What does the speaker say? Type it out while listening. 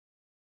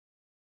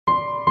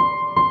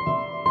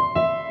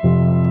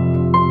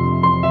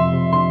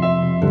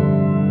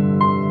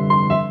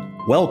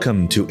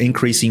Welcome to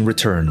Increasing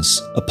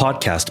Returns, a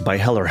podcast by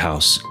Heller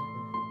House.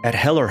 At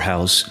Heller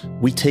House,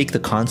 we take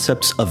the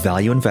concepts of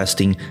value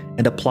investing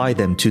and apply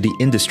them to the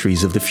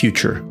industries of the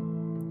future.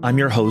 I'm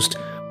your host,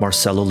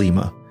 Marcelo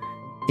Lima.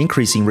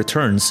 Increasing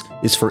Returns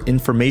is for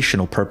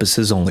informational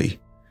purposes only.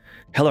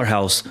 Heller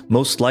House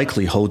most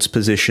likely holds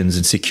positions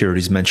in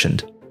securities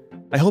mentioned.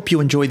 I hope you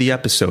enjoy the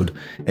episode,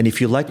 and if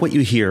you like what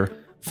you hear,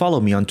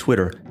 follow me on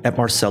Twitter at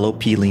Marcelo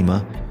P.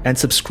 Lima and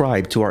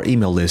subscribe to our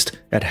email list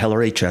at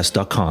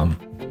hellerhs.com.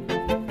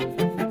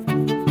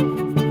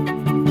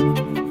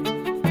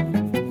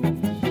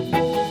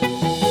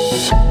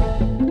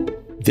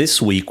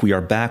 This week, we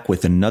are back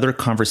with another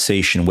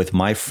conversation with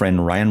my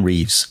friend Ryan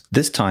Reeves,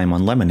 this time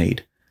on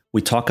Lemonade.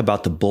 We talk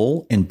about the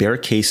bull and bear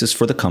cases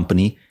for the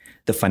company,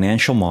 the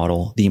financial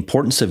model, the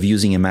importance of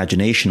using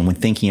imagination when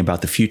thinking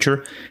about the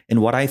future,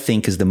 and what I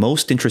think is the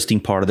most interesting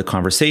part of the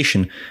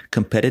conversation,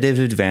 competitive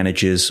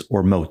advantages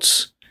or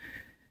moats.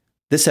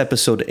 This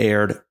episode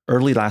aired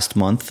early last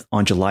month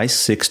on July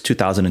 6,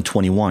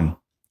 2021.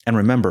 And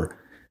remember,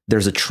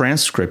 there's a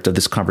transcript of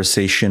this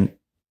conversation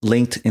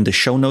linked in the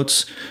show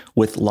notes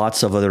with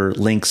lots of other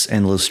links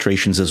and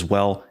illustrations as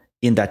well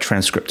in that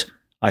transcript.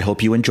 I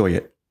hope you enjoy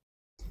it.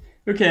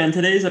 Okay, on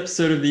today's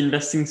episode of the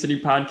Investing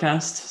City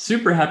podcast,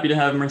 super happy to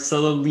have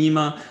Marcelo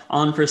Lima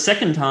on for a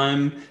second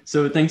time.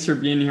 So thanks for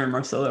being here,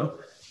 Marcelo.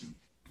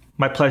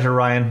 My pleasure,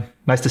 Ryan.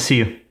 Nice to see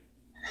you.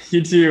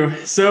 You too.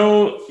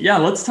 So yeah,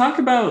 let's talk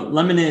about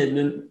Lemonade.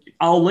 And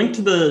I'll link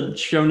to the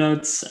show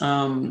notes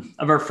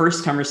of our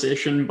first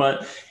conversation.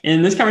 But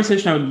in this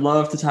conversation, I would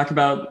love to talk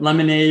about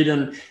Lemonade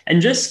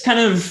and just kind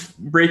of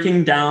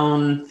breaking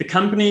down the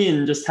company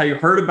and just how you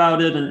heard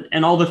about it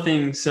and all the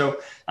things. So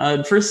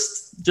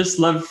first, just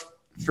love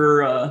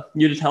for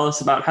you to tell us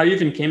about how you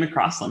even came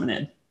across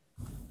Lemonade.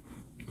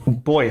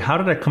 Boy, how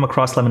did I come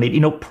across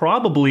Lemonade?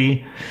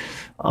 Probably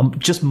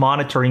just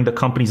monitoring the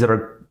companies that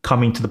are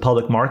coming to the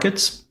public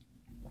markets.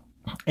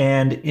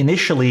 And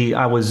initially,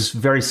 I was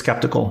very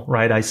skeptical,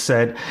 right? I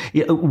said,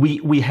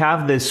 we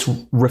have this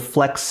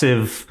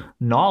reflexive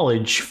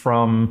knowledge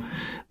from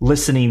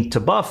listening to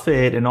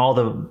Buffett and all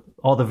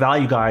the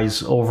value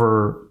guys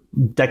over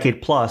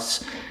decade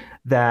plus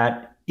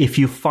that if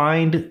you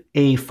find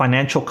a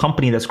financial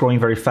company that's growing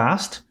very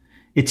fast,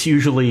 it's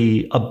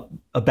usually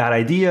a bad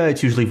idea.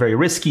 It's usually very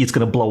risky. It's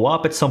going to blow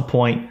up at some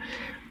point.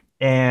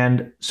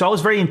 And so I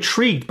was very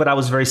intrigued, but I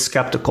was very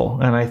skeptical.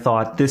 And I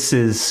thought, this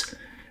is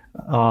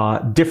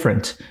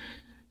different.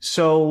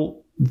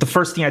 So the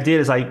first thing I did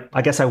is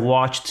I guess I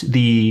watched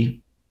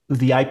the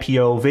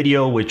IPO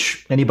video,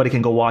 which anybody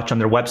can go watch on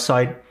their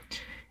website.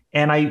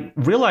 And I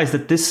realized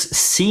that this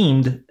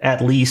seemed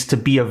at least to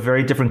be a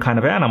very different kind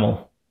of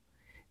animal.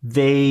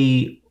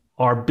 They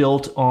are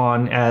built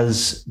on,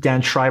 as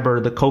Dan Schreiber,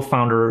 the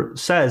co-founder,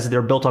 says,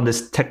 they're built on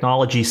this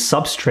technology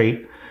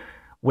substrate,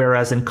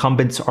 whereas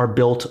incumbents are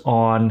built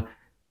on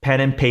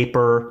pen and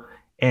paper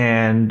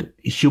and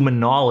human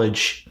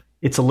knowledge.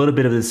 It's a little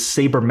bit of this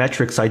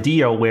sabermetrics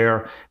idea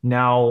where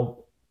now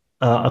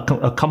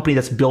a company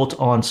that's built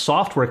on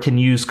software can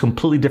use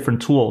completely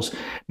different tools.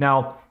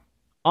 Now,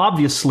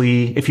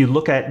 obviously, if you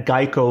look at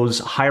Geico's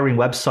hiring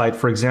website,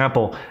 for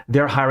example,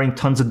 they're hiring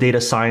tons of data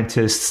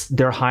scientists.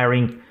 They're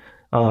hiring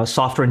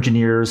software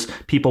engineers,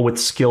 people with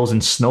skills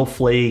in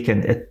Snowflake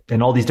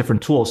and all these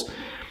different tools.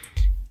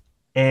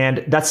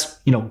 And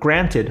that's,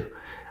 granted.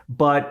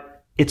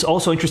 But it's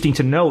also interesting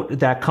to note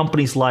that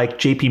companies like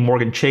JP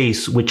Morgan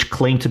Chase, which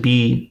claim to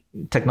be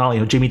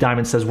technology, Jamie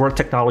Dimon says, we're a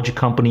technology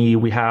company.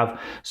 We have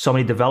so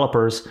many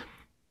developers.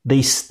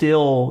 They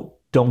still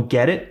don't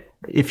get it.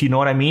 If you know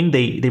what I mean,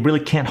 they really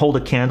can't hold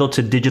a candle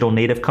to digital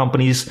native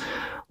companies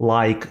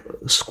like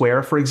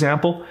Square, for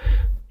example.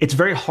 It's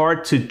very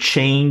hard to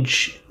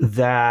change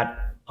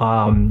that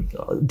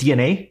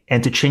DNA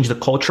and to change the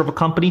culture of a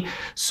company.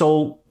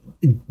 So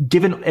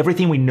given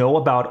everything we know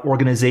about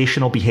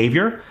organizational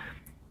behavior,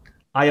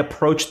 I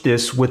approached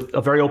this with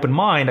a very open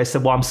mind. I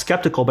said, well, I'm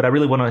skeptical, but I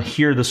really want to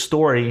hear the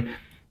story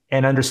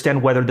and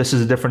understand whether this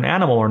is a different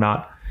animal or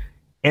not.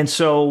 And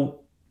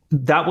so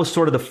that was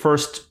sort of the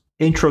first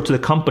intro to the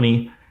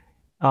company.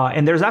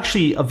 And there's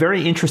actually a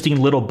very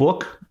interesting little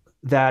book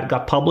that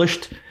got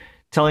published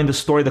telling the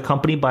story of the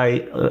company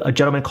by a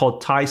gentleman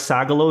called Ty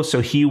Sagalow.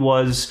 So he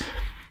was,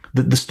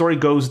 the story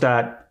goes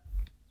that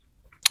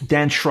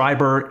Dan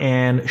Schreiber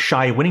and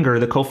Shai Wininger,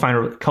 the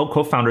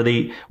co-founder,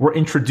 they were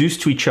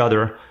introduced to each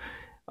other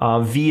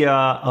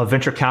via a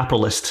venture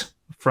capitalist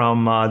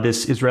from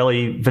this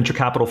Israeli venture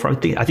capital firm.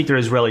 I think they're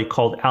Israeli,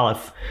 called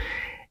Aleph.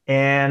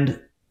 And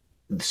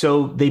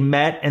so they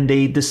met and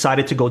they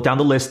decided to go down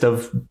the list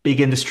of big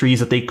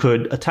industries that they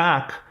could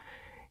attack.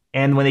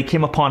 And when they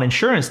came upon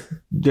insurance,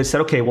 they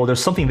said, okay, well,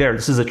 there's something there.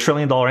 This is $1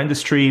 trillion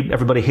industry.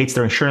 Everybody hates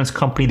their insurance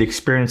company. The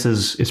experience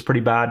is pretty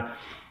bad.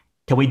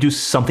 Can we do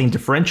something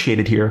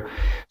differentiated here?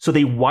 So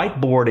they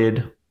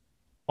whiteboarded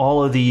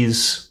all of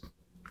these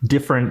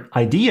different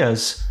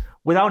ideas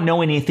without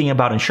knowing anything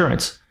about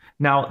insurance.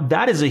 Now,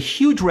 that is a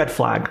huge red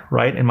flag,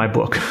 right, in my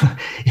book.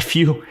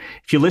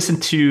 if you listen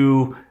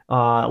to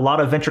a lot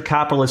of venture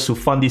capitalists who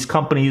fund these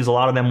companies, a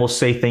lot of them will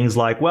say things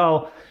like,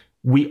 well,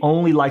 we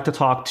only like to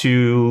talk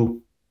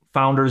to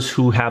founders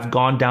who have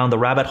gone down the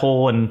rabbit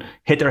hole and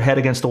hit their head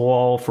against the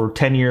wall for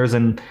 10 years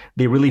and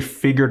they really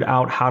figured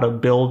out how to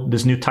build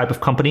this new type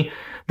of company.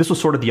 This was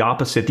sort of the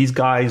opposite. These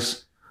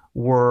guys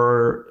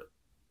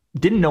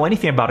didn't know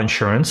anything about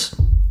insurance,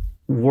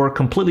 were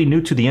completely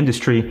new to the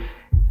industry,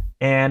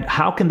 and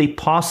how can they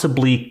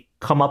possibly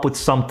come up with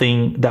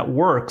something that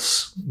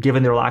works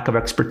given their lack of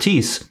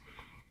expertise?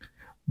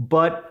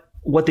 But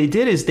what they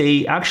did is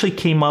they actually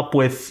came up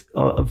with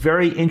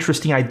very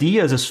interesting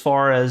ideas as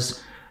far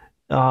as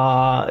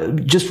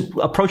just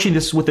approaching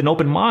this with an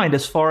open mind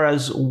as far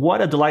as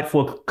what a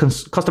delightful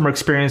customer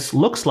experience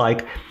looks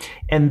like.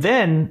 And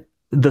then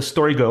the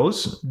story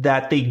goes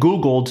that they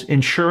Googled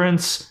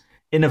insurance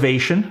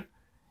innovation,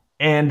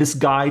 and this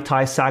guy,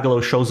 Ty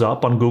Sagalow, shows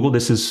up on Google.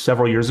 This is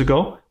several years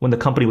ago when the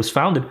company was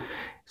founded.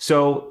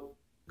 So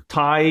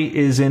Ty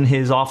is in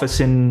his office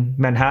in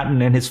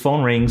Manhattan and his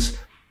phone rings,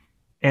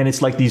 and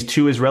it's like these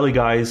two Israeli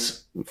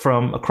guys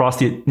from across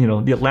the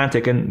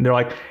Atlantic, and they're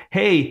like,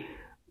 hey,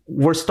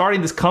 we're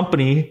starting this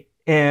company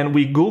and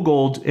we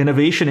Googled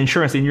innovation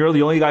insurance and you're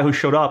the only guy who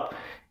showed up.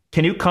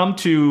 Can you come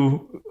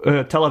to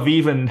Tel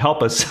Aviv and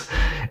help us?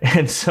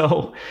 And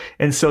so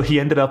he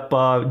ended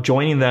up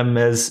joining them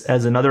as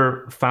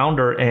another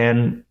founder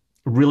and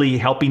really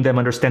helping them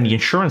understand the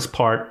insurance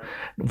part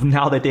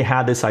now that they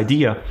had this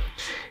idea.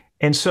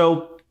 And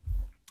so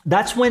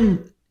that's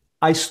when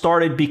I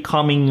started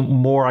becoming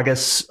more, I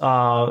guess,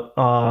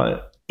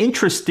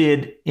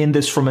 interested in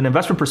this from an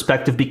investment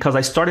perspective, because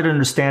I started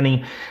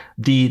understanding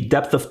the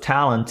depth of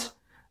talent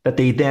that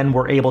they then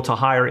were able to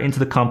hire into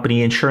the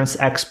company, insurance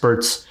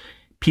experts,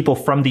 people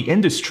from the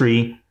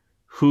industry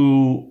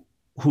who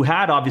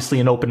had obviously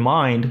an open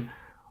mind,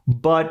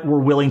 but were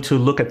willing to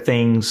look at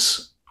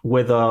things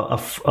with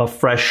a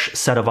fresh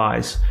set of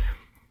eyes.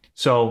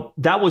 So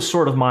that was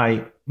sort of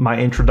my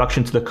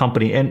introduction to the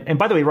company. And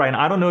by the way, Ryan,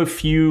 I don't know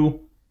if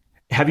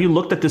have you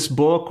looked at this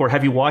book or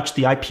have you watched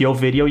the IPO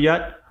video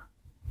yet?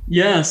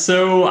 Yeah,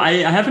 so I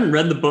haven't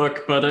read the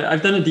book, but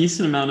I've done a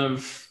decent amount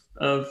of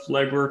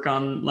legwork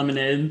on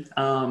Lemonade.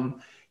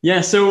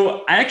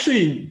 So I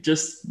actually,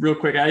 just real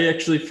quick, I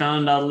actually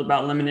found out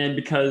about Lemonade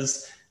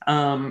because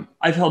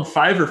I've held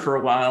Fiverr for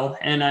a while,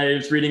 and I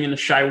was reading into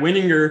Shai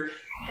Wininger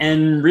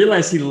and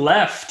realized he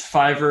left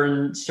Fiverr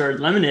and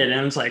started Lemonade. And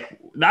I was like,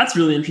 that's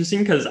really interesting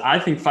because I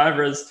think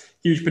Fiverr has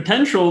huge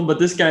potential, but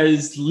this guy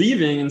is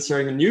leaving and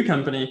starting a new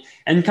company,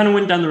 and kind of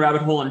went down the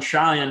rabbit hole on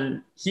Shai,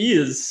 and he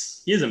is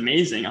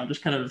amazing. I'll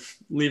just kind of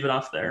leave it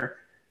off there.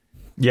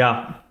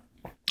 Yeah,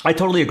 I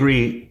totally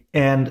agree.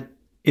 And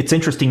it's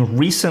interesting.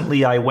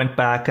 Recently, I went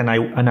back and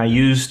I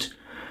used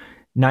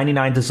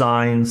 99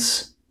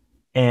 Designs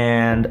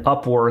and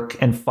Upwork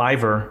and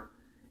Fiverr,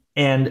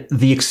 and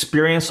the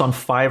experience on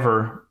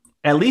Fiverr,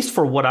 at least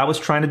for what I was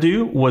trying to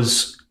do,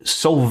 was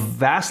so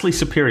vastly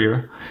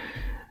superior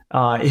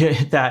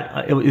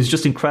that it was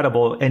just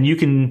incredible. And you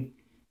can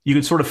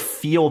sort of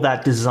feel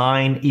that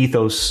design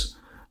ethos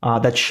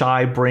that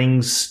Shai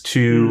brings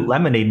to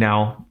Lemonade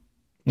now.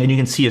 And you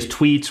can see his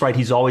tweets, right?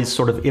 He's always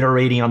sort of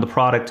iterating on the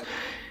product.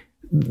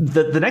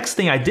 The next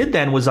thing I did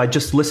then was I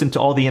just listened to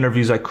all the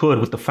interviews I could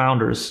with the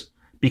founders,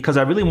 because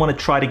I really want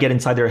to try to get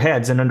inside their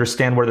heads and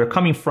understand where they're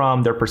coming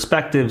from, their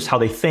perspectives, how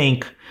they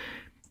think.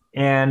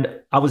 And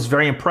I was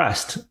very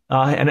impressed.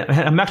 And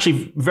I'm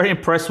actually very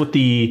impressed with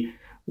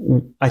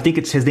I think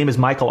his name is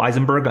Michael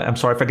Eisenberg. I'm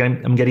sorry if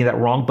I'm getting that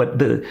wrong, but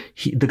the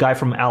guy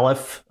from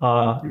Aleph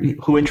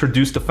who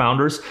introduced the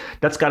founders,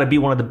 that's got to be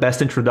one of the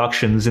best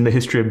introductions in the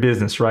history of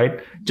business,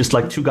 right? Just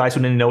like two guys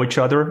who didn't know each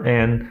other,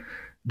 and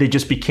they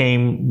just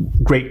became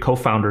great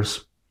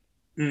co-founders.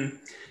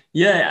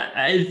 Yeah,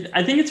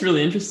 I think it's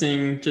really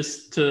interesting,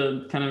 just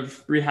to kind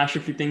of rehash a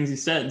few things you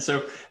said.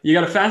 So you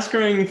got a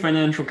fast-growing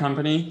financial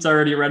company. It's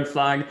already a red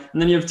flag.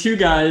 And then you have two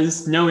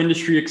guys, no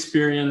industry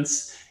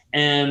experience,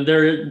 and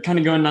they're kind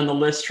of going down the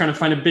list trying to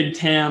find a big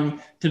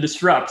TAM to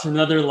disrupt.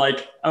 Another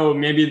like, oh,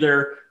 maybe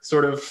they're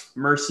sort of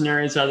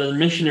mercenaries rather than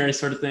missionaries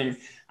sort of thing.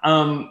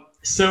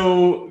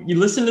 So you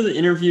listen to the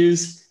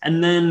interviews,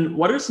 and then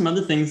what are some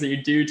other things that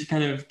you do to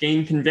kind of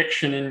gain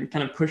conviction and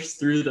kind of push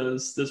through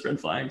those red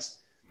flags?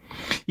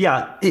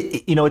 Yeah,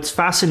 it's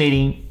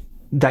fascinating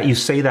that you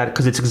say that,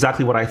 because it's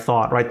exactly what I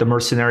thought, right? The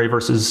mercenary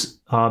versus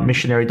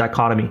missionary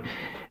dichotomy.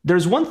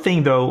 There's one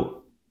thing, though,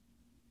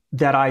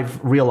 that I've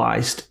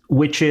realized,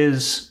 which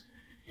is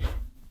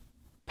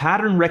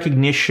pattern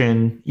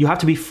recognition. You have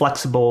to be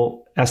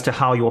flexible as to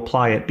how you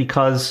apply it,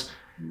 because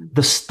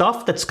the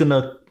stuff that's going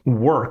to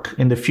work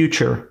in the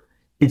future,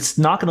 it's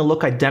not going to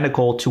look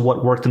identical to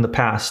what worked in the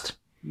past.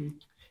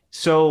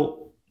 So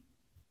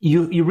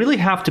you really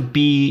have to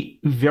be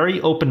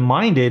very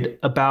open-minded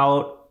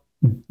about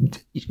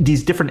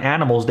these different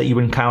animals that you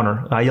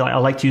encounter. I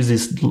like to use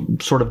this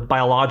sort of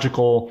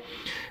biological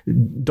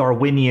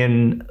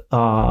Darwinian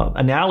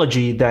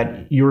analogy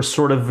that you're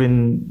sort of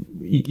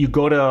you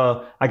go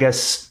to, I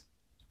guess,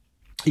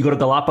 you go to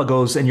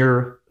Galapagos and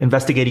you're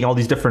investigating all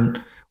these different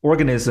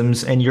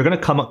organisms, and you're going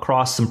to come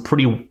across some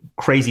pretty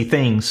crazy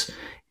things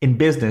in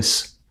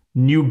business,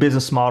 new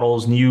business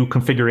models, new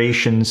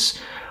configurations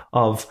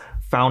of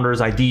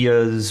founders'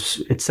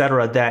 ideas, et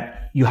cetera,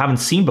 that you haven't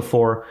seen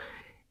before.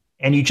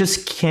 And you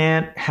just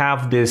can't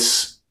have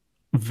this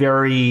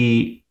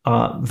very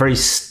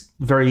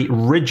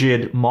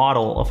rigid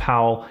model of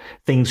how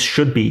things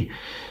should be.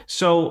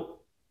 So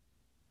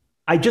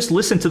I just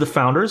listened to the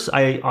founders.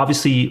 I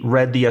obviously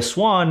read the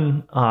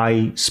S1.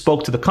 I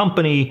spoke to the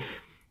company,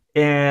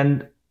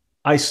 and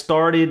I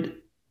started.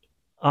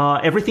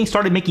 Everything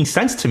started making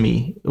sense to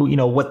me.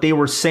 What they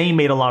were saying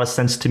made a lot of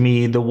sense to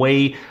me. The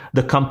way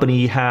the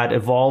company had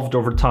evolved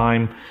over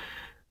time,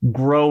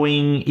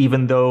 growing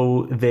even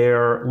though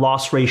their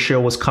loss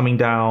ratio was coming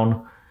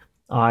down.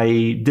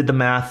 I did the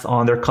math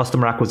on their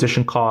customer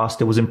acquisition cost.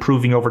 It was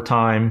improving over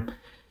time.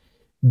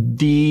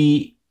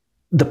 The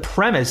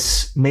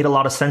premise made a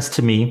lot of sense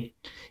to me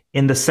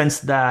in the sense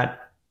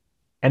that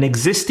an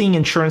existing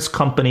insurance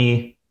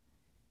company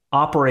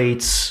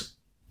operates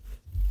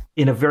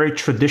in a very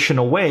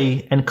traditional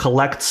way and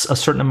collects a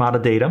certain amount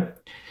of data,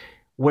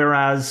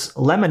 whereas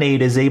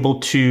Lemonade is able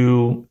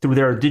to, through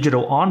their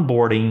digital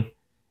onboarding,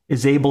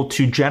 is able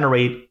to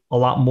generate a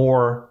lot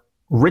more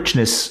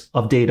richness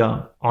of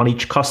data on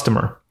each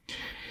customer.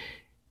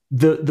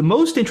 The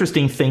most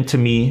interesting thing to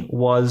me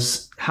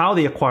was how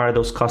they acquire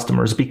those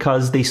customers,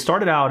 because they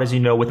started out, as you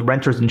know, with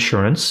renter's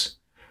insurance,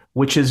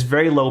 which is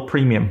very low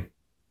premium.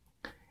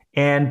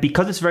 And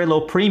because it's very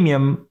low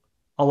premium,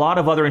 a lot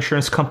of other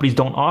insurance companies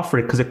don't offer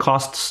it because it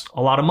costs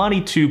a lot of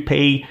money to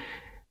pay.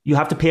 You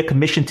have to pay a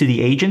commission to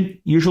the agent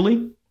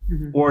usually,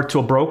 or to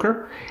a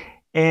broker.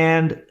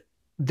 And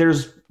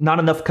there's not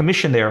enough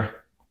commission there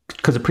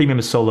because the premium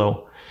is so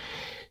low.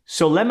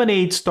 So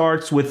Lemonade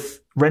starts with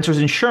renter's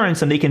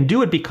insurance, and they can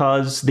do it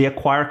because they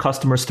acquire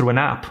customers through an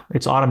app.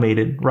 It's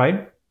automated,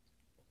 right?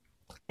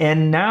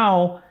 And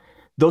now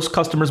those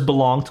customers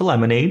belong to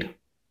Lemonade,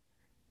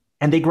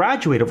 and they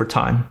graduate over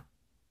time.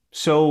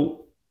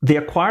 So they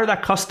acquire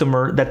that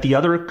customer that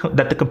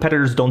the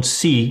competitors don't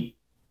see,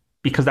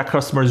 because that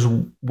customer is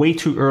way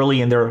too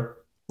early in their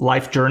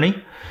life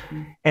journey.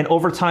 And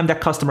over time,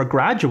 that customer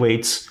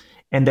graduates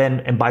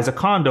and buys a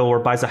condo or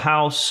buys a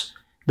house.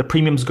 The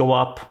premiums go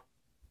up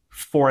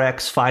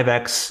 4x,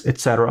 5x,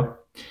 etc.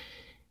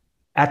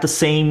 at the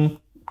same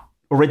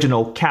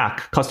original CAC,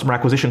 customer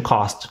acquisition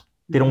cost.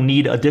 They don't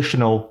need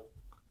additional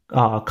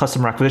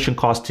customer acquisition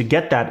cost to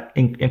get that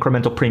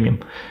incremental premium.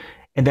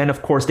 And then,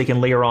 of course, they can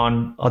layer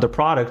on other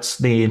products.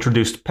 They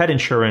introduced pet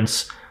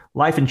insurance,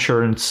 life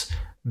insurance.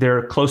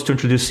 They're close to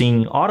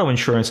introducing auto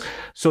insurance.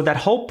 So that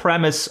whole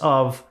premise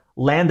of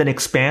land and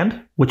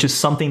expand, which is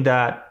something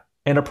that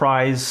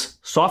enterprise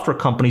software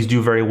companies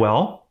do very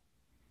well.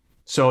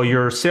 So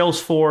your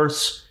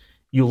Salesforce,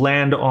 you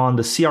land on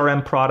the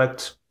CRM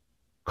product,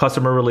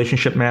 customer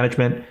relationship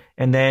management,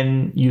 and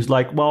then you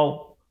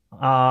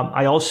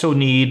I also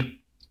need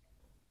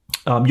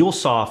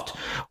MuleSoft,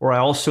 or I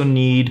also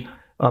need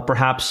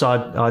perhaps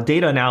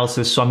data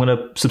analysis. So I'm going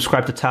to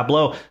subscribe to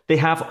Tableau. They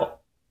have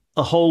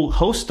a whole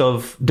host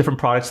of different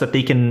products that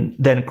they can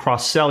then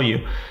cross-sell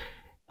you.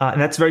 And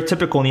that's very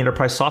typical in the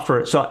enterprise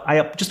software. So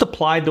I just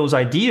applied those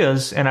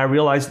ideas, and I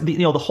realized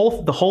the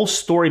whole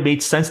story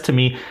made sense to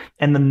me,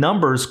 and the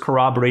numbers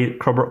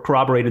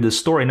corroborated the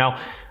story. Now,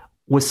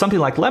 with something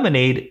like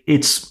Lemonade,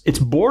 it's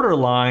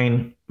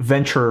borderline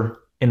venture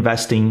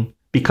investing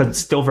because it's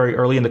still very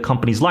early in the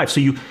company's life. So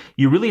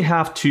you really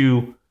have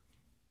to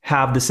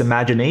have this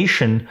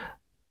imagination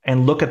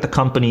and look at the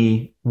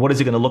company. What is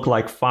it going to look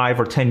like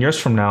 5 or 10 years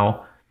from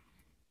now,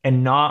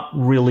 and not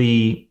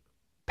really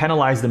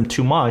penalize them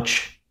too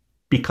much,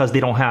 because they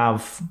don't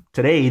have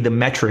today the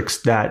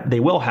metrics that they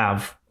will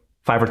have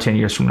 5 or 10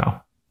 years from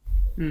now.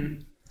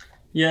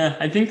 Yeah,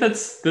 I think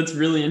that's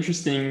really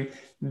interesting.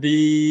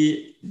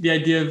 The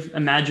idea of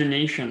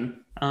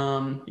imagination,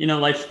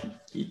 like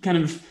kind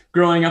of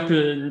growing up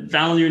in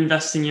value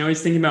investing, you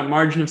always think about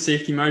margin of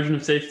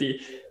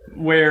safety.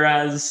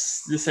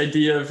 Whereas this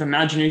idea of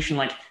imagination,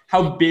 like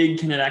how big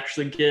can it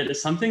actually get, is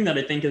something that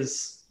I think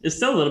is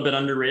still a little bit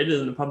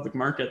underrated in the public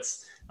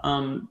markets.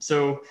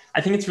 So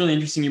I think it's really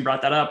interesting you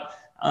brought that up.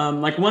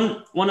 Like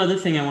one other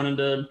thing I wanted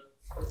to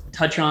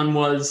touch on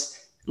was,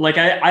 like,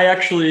 I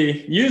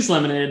actually use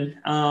Lemonade.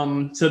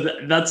 So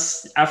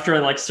that's after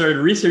I started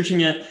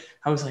researching it,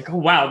 I was like, oh,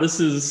 wow, this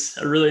is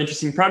a really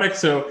interesting product.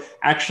 So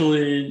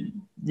actually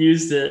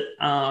used it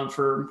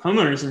for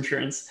homeowners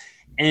insurance,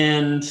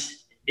 and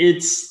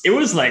it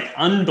was like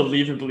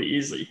unbelievably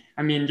easy.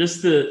 I mean,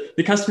 just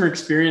the customer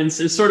experience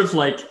is sort of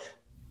like,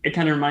 it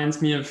kind of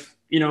reminds me of,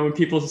 when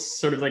people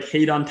sort of like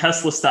hate on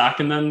Tesla stock,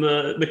 and then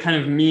the kind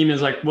of meme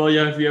is like, well,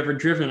 yeah, have you ever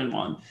driven in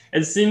one?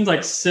 It seems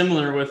like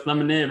similar with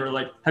Lemonade, or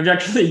like, have you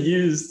actually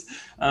used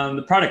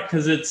the product?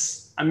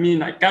 Because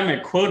I got my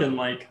quote in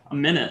like a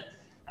minute.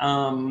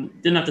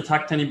 Didn't have to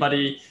talk to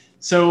anybody.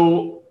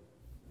 So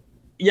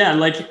yeah,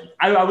 like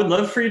I would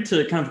love for you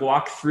to kind of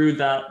walk through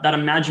that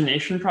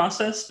imagination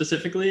process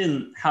specifically,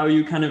 and how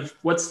you kind of,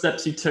 what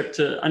steps you took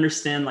to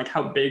understand like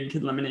how big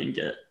could Lemonade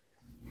get.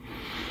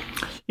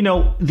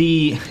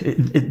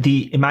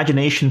 The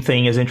imagination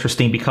thing is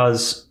interesting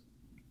because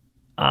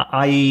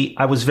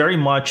I was very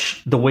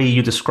much the way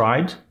you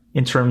described,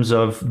 in terms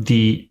of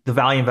the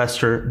value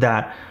investor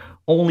that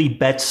only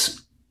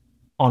bets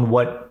on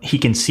what he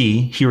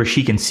or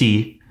she can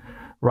see,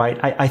 right?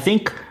 I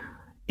think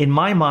in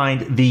my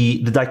mind,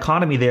 the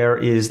dichotomy there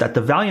is that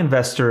the value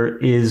investor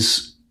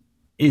is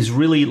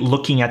really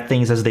looking at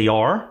things as they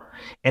are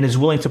and is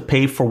willing to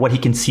pay for what he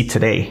can see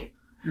today.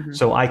 Mm-hmm.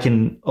 So I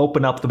can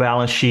open up the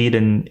balance sheet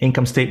and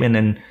income statement,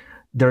 and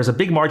there's a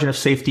big margin of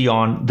safety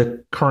on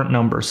the current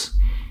numbers.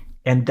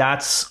 And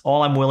that's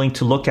all I'm willing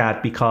to look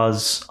at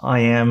because I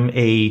am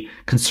a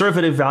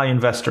conservative value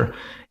investor.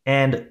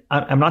 And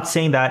I'm not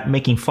saying that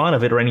making fun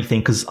of it or anything,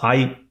 because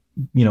I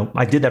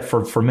did that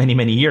for many,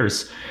 many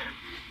years.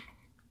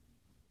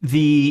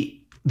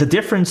 The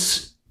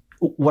difference,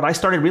 what I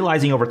started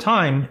realizing over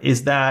time,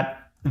 is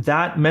that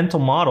mental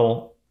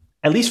model,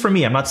 at least for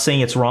me, I'm not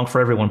saying it's wrong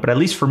for everyone, but at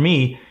least for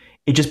me,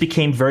 it just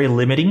became very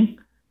limiting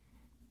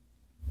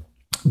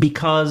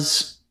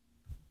because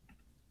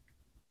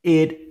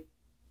I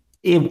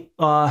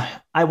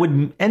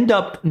would end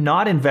up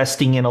not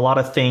investing in a lot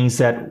of things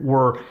that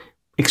were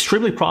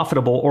extremely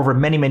profitable over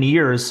many, many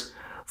years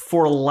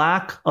for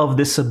lack of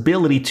this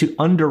ability to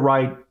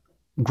underwrite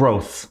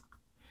growth.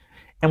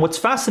 And what's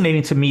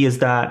fascinating to me is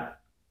that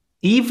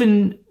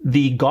even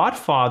the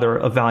godfather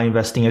of value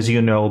investing, as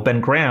you know, Ben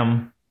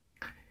Graham,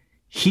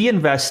 he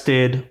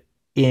invested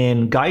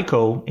in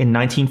Geico in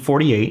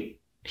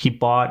 1948. He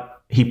put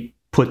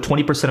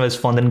 20% of his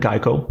fund in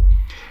Geico.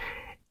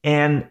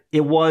 And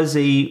it was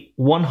a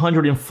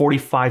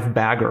 145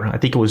 bagger. I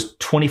think it was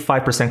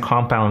 25%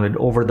 compounded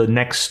over the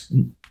next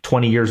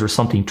 20 years or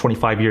something,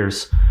 25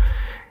 years.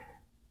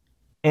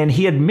 And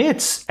he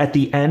admits at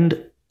the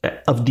end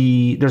of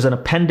there's an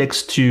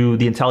appendix to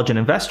The Intelligent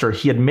Investor.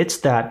 He admits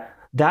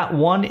that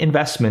one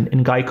investment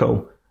in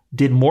Geico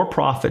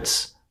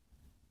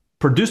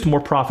produced more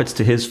profits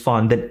to his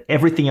fund than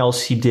everything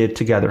else he did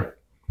together.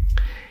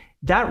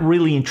 That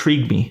really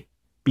intrigued me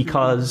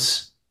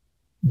because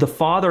the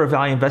father of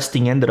value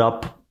investing ended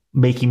up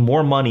making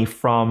more money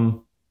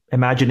from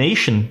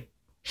imagination.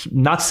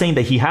 Not saying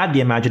that he had the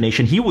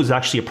imagination. He was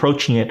actually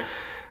approaching it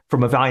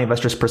from a value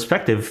investor's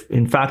perspective.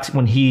 In fact,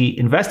 when he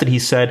invested, he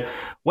said,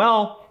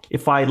 well,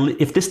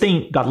 if this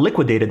thing got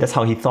liquidated, that's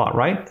how he thought,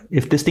 right?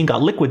 If this thing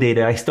got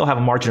liquidated, I still have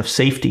a margin of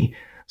safety.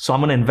 So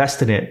I'm going to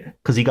invest in it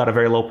because he got a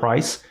very low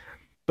price.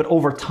 But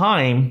over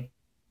time,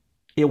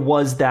 it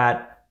was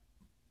that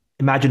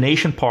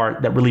imagination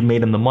part that really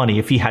made him the money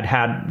if he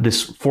had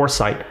this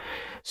foresight.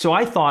 So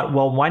I thought,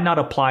 well, why not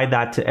apply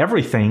that to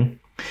everything?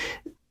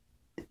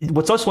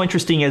 What's also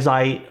interesting is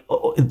I,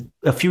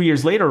 a few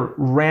years later,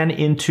 ran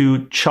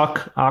into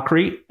Chuck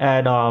Akre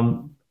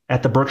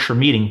at the Berkshire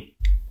meeting.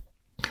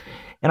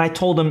 And I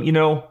told him,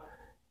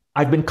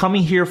 I've been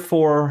coming here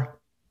for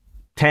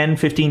 10,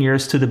 15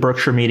 years to the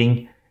Berkshire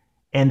meeting.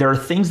 And there are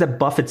things that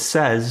Buffett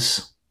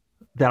says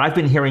that I've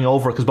been hearing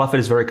over, because Buffett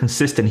is very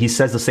consistent. He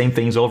says the same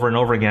things over and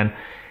over again.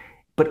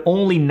 But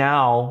only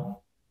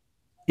now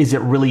is it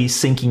really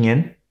sinking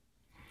in.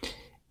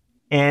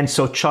 And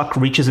so Chuck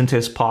reaches into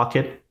his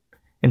pocket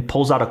and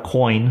pulls out a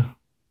coin.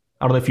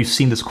 I don't know if you've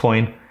seen this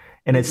coin.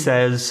 And it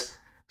says,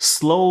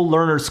 Slow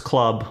Learners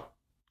Club,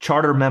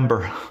 charter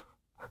member.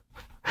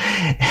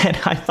 And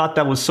I thought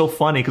that was so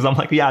funny because I'm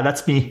like, yeah,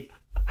 that's me.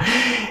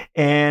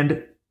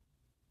 And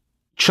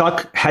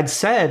Chuck had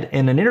said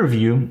in an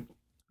interview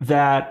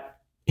that,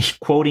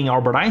 quoting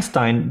Albert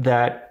Einstein,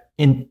 that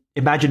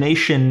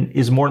imagination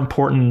is more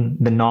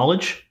important than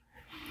knowledge.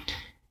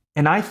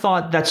 And I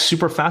thought that's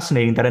super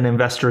fascinating that an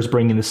investor is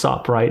bringing this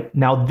up, right?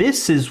 Now,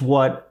 this is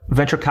what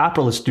venture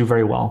capitalists do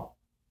very well.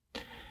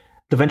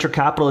 The venture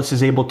capitalist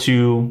is able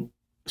to,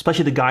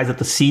 especially the guys at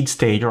the seed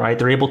stage, right?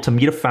 They're able to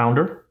meet a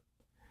founder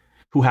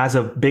who has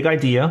a big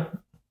idea,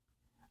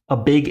 a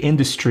big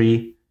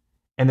industry,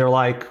 and they're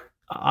like,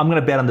 I'm going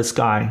to bet on this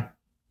guy.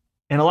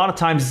 And a lot of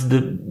times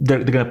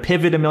they're going to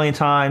pivot a million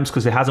times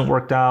because it hasn't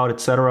worked out,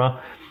 et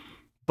cetera.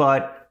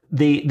 But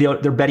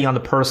they're betting on the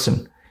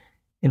person.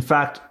 In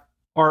fact,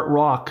 Art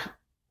Rock,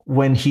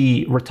 when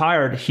he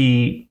retired,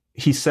 he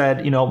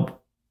said,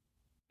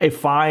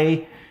 if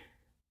I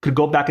could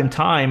go back in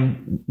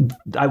time,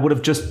 I would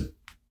have just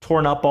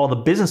torn up all the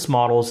business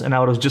models and I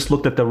would have just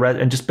looked at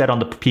and just bet on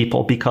the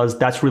people, because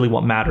that's really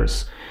what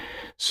matters.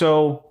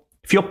 So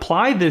if you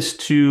apply this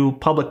to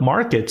public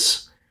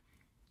markets,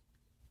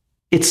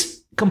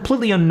 it's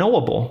completely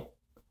unknowable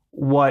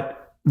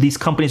what these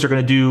companies are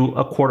going to do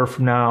a quarter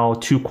from now,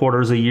 2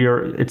 quarters, a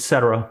year,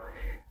 etc.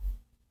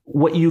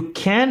 What you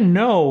can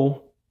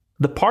know,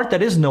 the part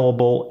that is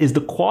knowable, is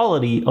the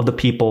quality of the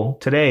people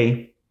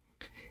today.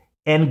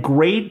 And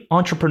great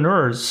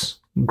entrepreneurs,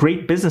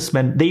 great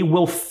businessmen, they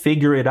will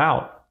figure it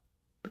out.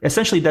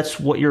 Essentially, that's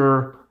what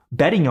you're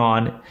betting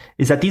on,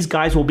 is that these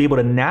guys will be able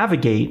to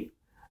navigate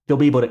They'll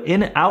be able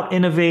to out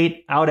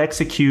innovate, out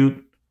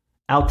execute,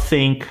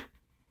 outthink.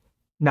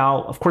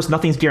 Now, of course,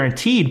 nothing's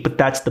guaranteed, but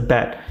that's the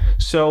bet.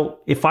 So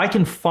if I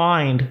can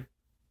find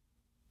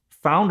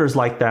founders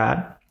like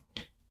that,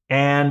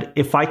 and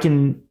if I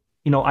can,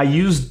 I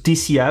use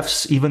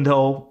DCFs, even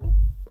though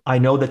I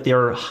know that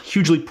they're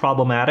hugely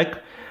problematic,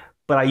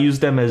 but I use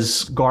them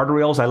as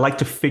guardrails. I like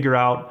to figure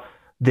out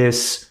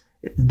this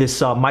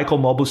Michael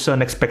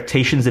Mauboussin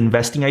expectations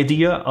investing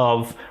idea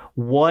of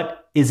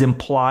what is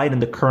implied in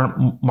the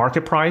current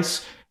market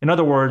price. In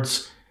other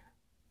words,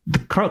 the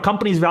current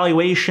company's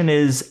valuation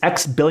is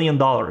X billion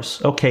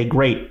dollars. Okay,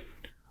 great.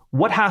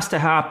 What has to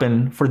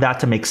happen for that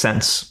to make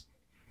sense?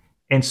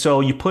 And so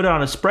you put it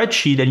on a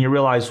spreadsheet and you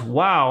realize,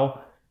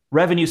 wow,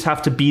 revenues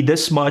have to be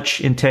this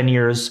much in 10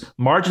 years.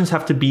 Margins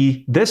have to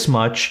be this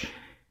much.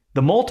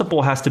 The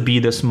multiple has to be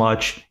this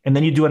much. And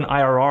then you do an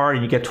IRR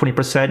and you get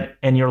 20%.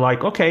 And you're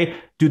like, okay,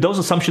 do those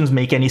assumptions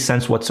make any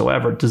sense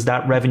whatsoever? Does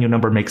that revenue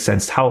number make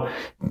sense?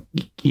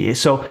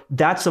 So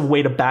that's a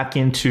way to back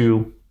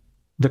into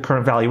the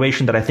current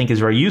valuation that I think is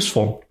very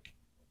useful.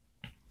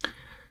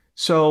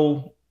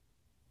 So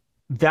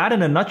that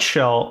in a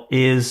nutshell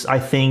is, I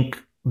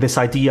think, this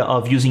idea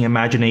of using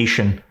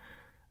imagination.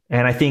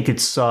 And I think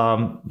it's,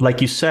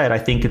 like you said, I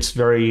think it's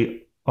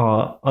very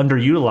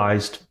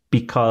underutilized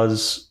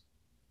because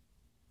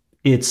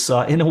it's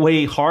in a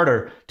way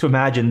harder to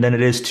imagine than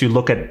it is to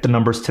look at the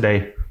numbers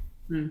today.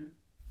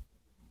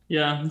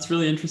 Yeah, it's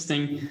really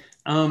interesting.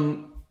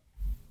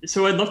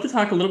 So I'd love to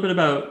talk a little bit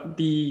about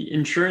the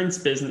insurance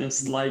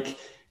business. Like,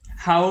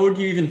 how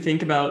do you even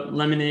think about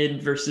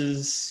Lemonade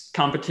versus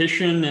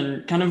competition,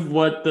 and kind of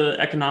what the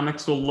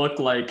economics will look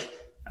like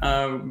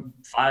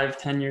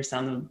 5-10 years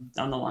down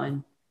the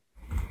line?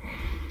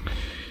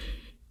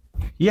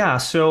 Yeah,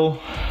 so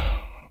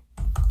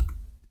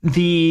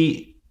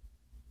the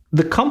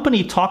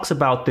company talks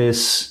about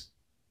this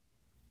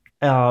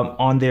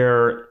on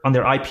their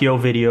IPO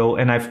video,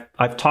 and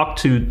I've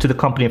talked to the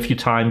company a few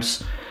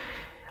times.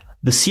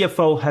 The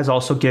CFO has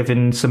also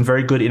given some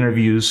very good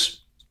interviews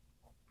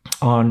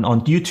on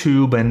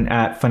YouTube and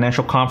at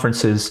financial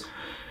conferences.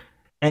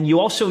 And you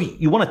want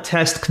to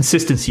test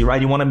consistency,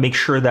 right? You want to make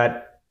sure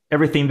that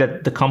everything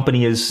that the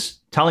company is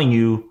telling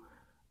you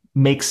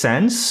makes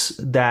sense,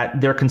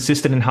 that they're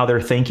consistent in how they're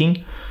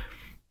thinking.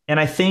 And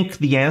I think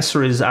the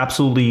answer is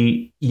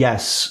absolutely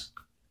yes.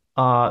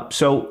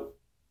 So,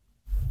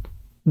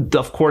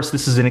 of course,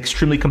 this is an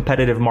extremely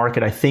competitive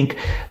market. I think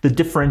the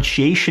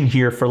differentiation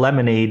here for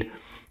Lemonade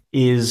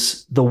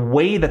is the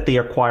way that they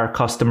acquire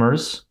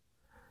customers,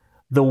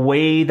 the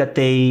way that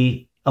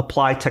they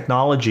apply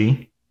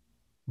technology,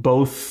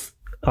 both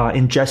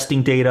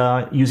ingesting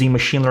data, using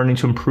machine learning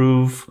to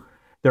improve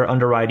their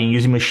underwriting,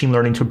 using machine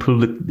learning to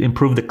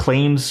improve the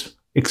claims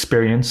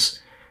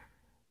experience.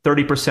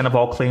 30% of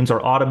all claims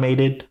are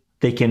automated.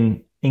 They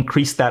can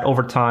increase that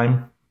over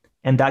time,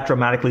 and that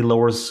dramatically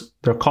lowers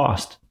their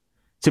cost.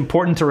 It's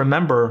important to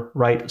remember,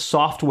 right?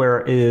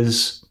 Software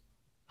is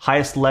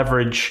highest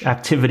leverage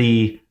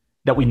activity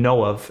that we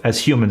know of as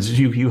humans.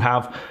 You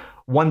have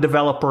one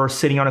developer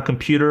sitting on a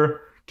computer,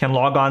 can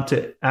log on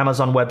to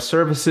Amazon Web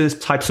Services,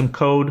 type some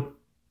code,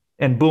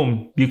 and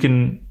boom, you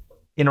can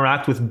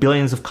interact with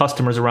billions of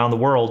customers around the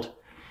world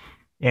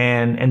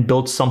and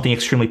build something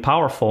extremely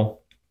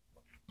powerful.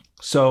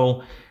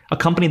 So a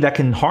company that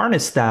can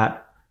harness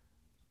that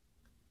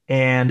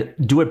and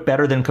do it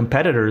better than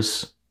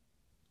competitors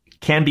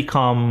can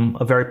become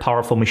a very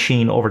powerful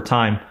machine over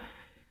time.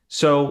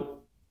 So,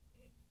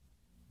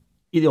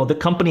 the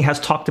company has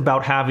talked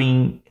about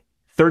having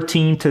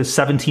 13 to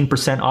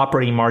 17%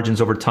 operating margins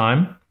over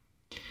time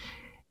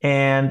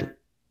and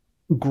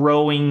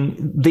growing.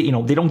 They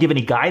don't give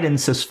any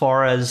guidance as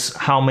far as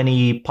how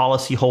many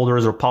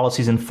policyholders or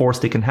policies in force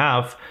they can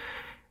have.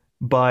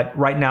 But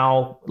right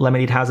now,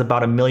 Lemonade has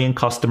about 1 million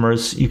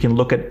customers. You can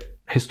look at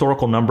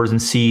historical numbers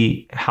and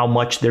see how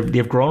much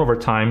they've grown over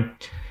time.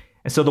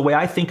 And so the way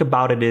I think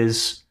about it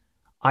is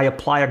I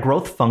apply a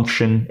growth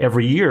function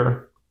every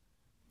year.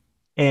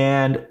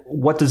 And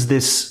what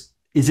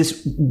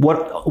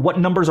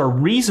numbers are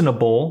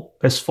reasonable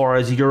as far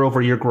as year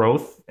over year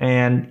growth?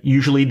 And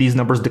usually these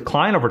numbers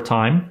decline over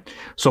time.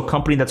 So a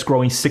company that's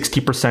growing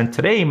 60%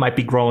 today might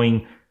be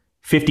growing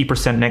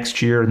 50%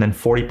 next year and then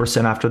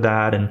 40% after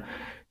that. And,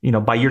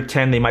 by year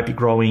 10, they might be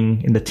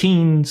growing in the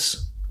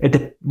teens.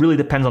 It really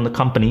depends on the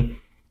company.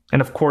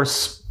 And of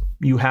course,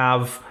 you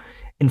have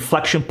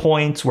inflection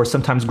points where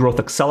sometimes growth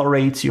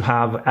accelerates. You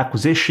have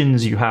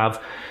acquisitions, you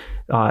have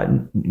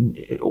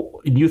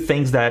new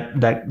things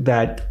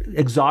that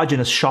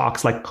exogenous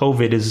shocks like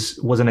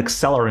COVID was an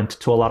accelerant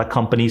to a lot of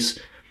companies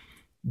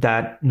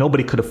that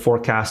nobody could have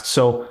forecast.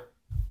 So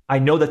I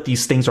know that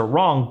these things are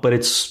wrong, but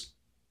it's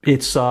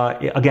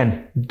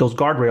again, those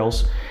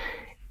guardrails.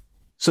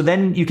 So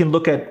then you can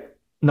look at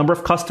number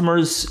of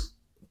customers,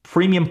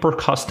 premium per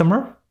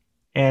customer.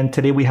 And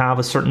today we have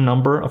a certain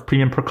number of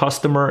premium per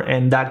customer,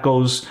 and that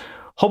goes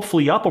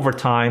hopefully up over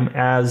time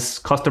as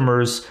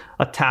customers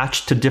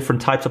attach to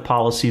different types of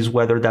policies,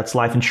 whether that's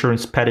life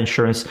insurance, pet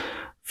insurance,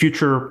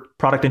 future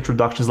product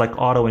introductions like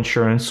auto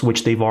insurance,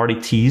 which they've already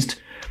teased.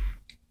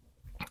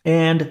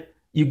 And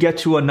you get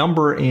to a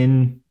number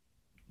in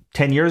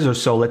 10 years or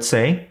so, let's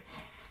say,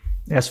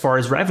 as far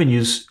as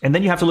revenues. And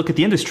then you have to look at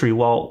the industry.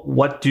 Well,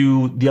 what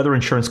do the other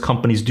insurance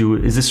companies do?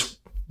 Is this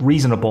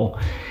reasonable?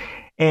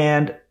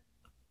 And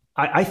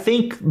I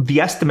think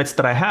the estimates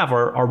that I have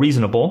are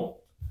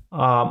reasonable.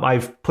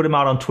 I've put them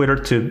out on Twitter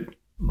to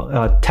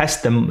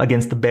test them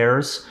against the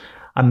bears.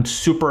 I'm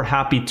super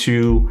happy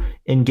to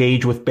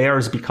engage with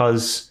bears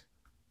because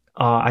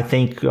I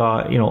think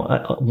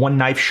one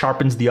knife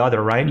sharpens the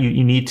other, right?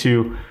 You need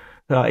to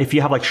if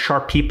you have like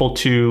sharp people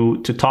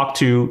to talk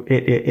to,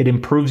 it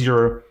improves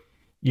your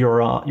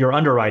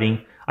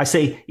underwriting. I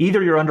say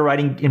either your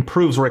underwriting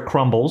improves or it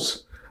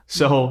crumbles.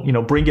 So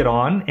bring it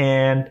on.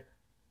 And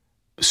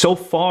so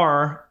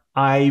far,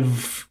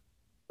 I've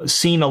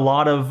seen a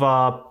lot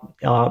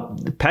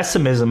of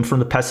pessimism from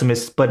the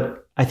pessimists,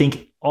 but I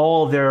think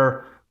all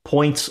their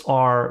points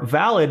are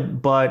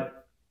valid.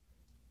 But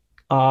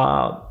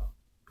I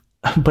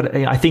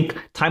think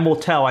time will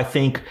tell. I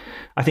think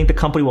the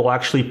company will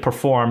actually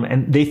perform,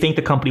 and they think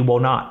the company will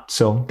not.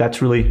 So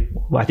that's really,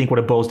 I think, what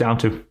it boils down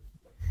to.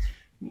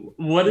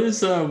 What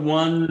is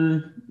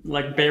one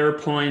like bear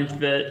point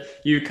that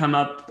you come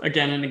up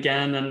again and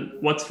again, and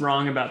what's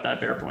wrong about that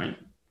bear point?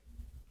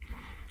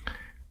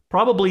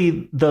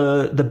 Probably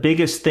the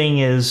biggest thing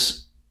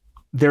is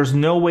there's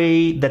no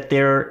way that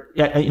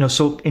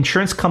so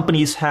insurance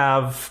companies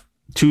have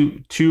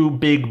two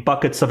big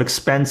buckets of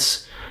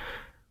expense.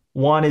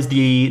 One is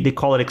they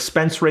call it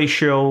expense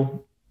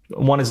ratio.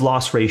 One is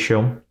loss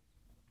ratio.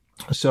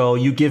 So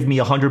you give me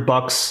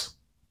 $100,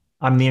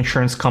 I'm the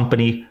insurance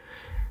company,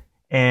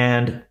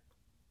 and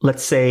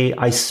let's say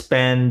I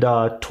spend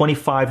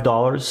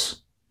 $25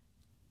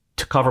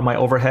 to cover my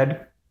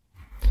overhead.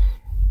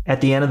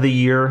 At the end of the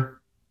year,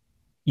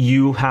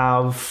 you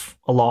have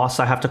a loss,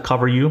 I have to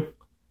cover you,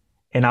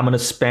 and I'm going to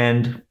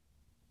spend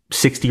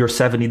 $60 or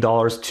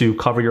 $70 to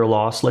cover your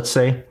loss, let's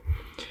say.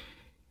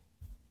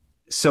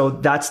 So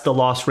that's the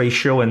loss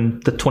ratio,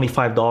 and the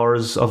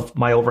 $25 of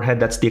my overhead,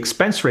 that's the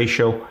expense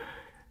ratio.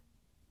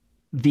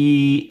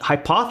 The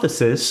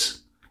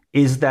hypothesis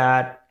is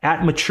that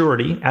at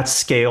maturity, at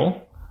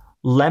scale,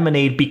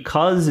 Lemonade,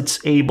 because it's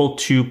able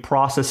to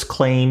process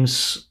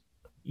claims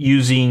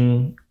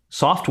using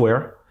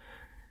software,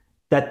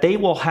 that they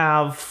will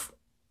have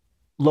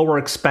lower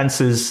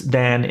expenses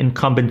than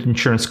incumbent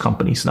insurance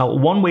companies. Now,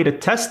 one way to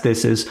test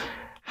this is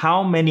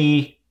how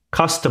many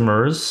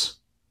customers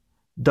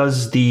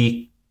does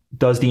the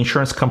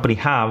insurance company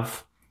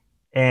have,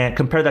 and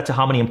compare that to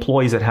how many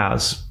employees it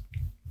has.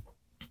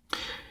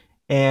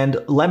 And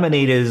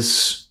Lemonade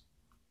is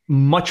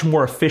much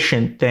more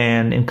efficient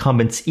than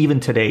incumbents even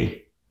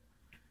today.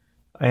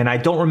 And I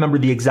don't remember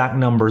the exact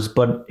numbers,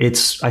 but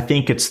I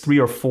think it's 3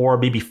 or 4,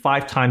 maybe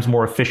 5 times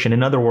more efficient.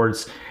 In other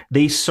words,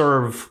 they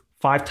serve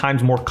 5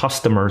 times more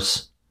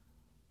customers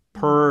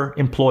per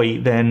employee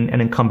than an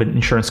incumbent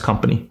insurance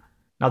company.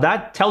 Now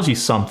that tells you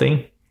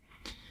something.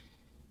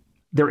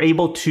 They're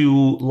able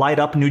to light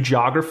up new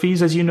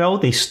geographies, as you know.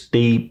 They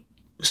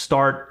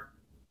start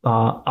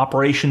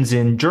operations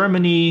in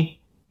Germany,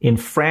 in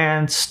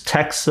France,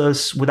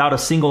 Texas, without a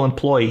single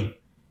employee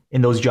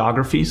in those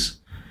geographies.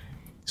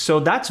 So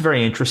that's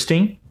very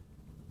interesting.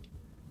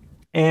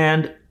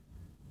 And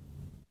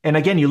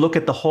again, you look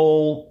at the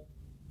whole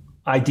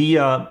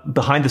idea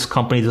behind this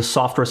company, the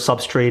software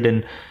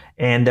substrate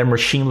and their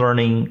machine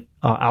learning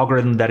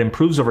algorithm that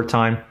improves over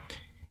time.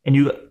 And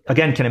you,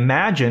 again, can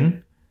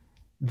imagine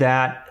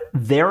that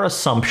their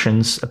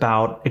assumptions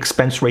about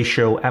expense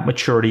ratio at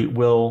maturity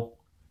will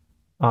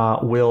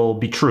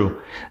be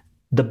true.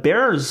 The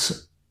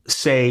bears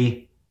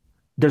say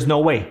there's no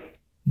way.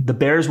 The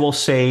bears will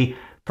say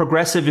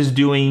Progressive is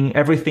doing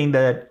everything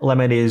that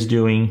Lemonade is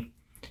doing.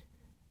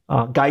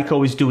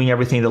 Geico is doing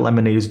everything that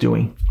Lemonade is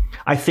doing.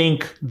 I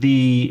think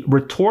the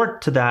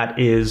retort to that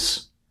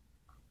is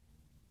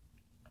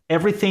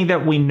everything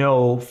that we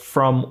know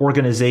from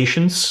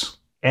organizations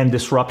and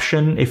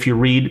disruption, if you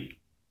read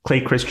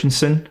Clay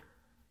Christensen,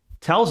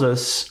 tells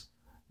us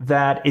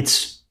that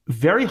it's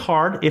very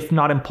hard, if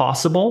not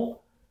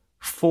impossible,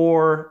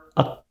 for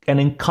an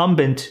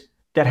incumbent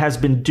that has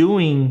been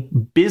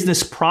doing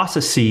business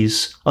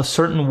processes a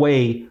certain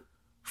way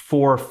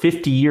for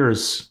 50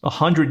 years,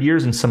 100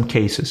 years in some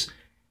cases.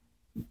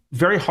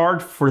 Very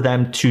hard for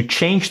them to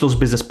change those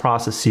business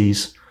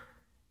processes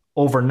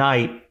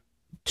overnight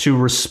to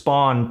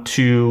respond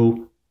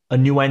to a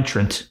new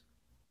entrant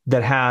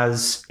that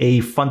has a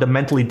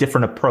fundamentally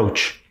different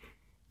approach.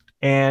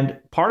 And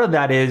part of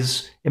that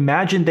is,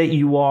 imagine that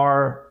you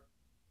are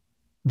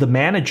the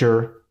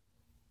manager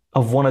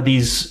of one of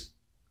these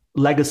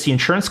legacy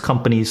insurance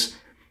companies,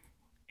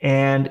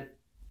 and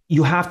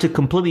you have to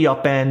completely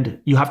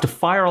upend. You have to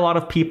fire a lot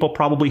of people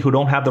probably who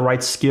don't have the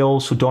right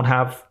skills, who don't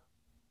have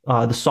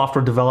the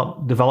software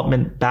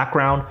development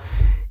background.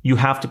 You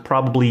have to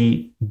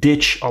probably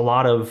ditch a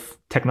lot of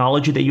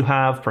technology that you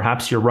have.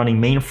 Perhaps you're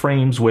running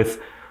mainframes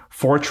with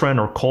Fortran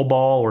or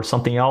COBOL or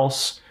something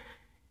else.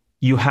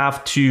 You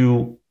have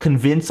to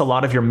convince a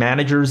lot of your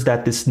managers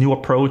that this new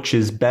approach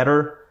is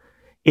better.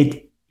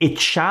 It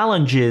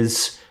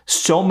challenges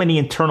so many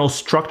internal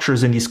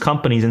structures in these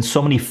companies and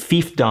so many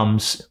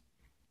fiefdoms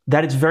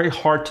that it's very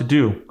hard to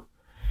do.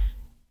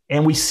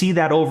 And we see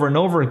that over and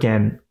over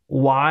again.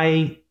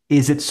 Why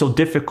is it so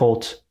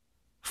difficult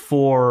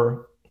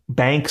for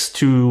banks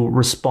to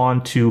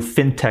respond to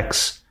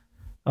fintechs,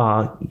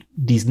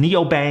 these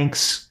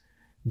neobanks,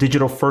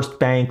 digital first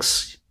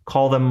banks,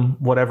 call them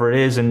whatever it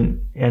is,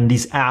 and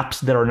these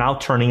apps that are now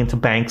turning into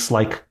banks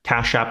like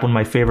Cash App, one of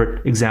my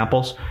favorite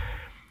examples.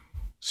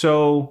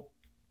 So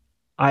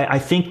I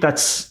think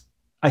that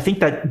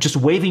just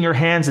waving your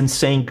hands and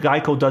saying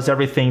Geico does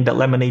everything that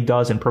Lemonade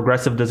does and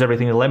Progressive does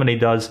everything that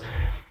Lemonade does,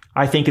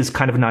 I think is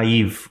kind of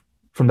naive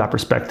from that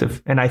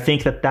perspective. And I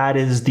think that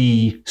is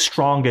the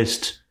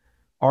strongest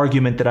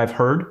argument that I've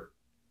heard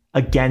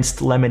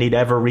against Lemonade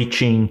ever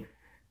reaching,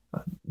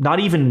 not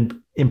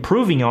even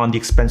improving on the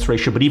expense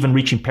ratio, but even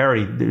reaching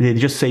parity. They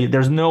just say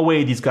there's no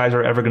way these guys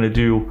are ever going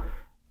to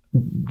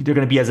they're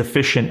going to be as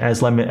efficient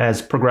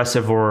as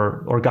Progressive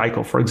or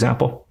Geico, for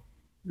example.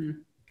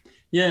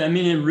 Yeah, I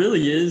mean, it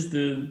really is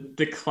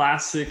the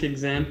classic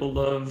example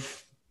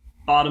of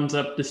bottoms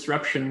up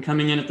disruption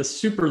coming in at the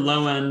super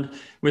low end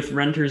with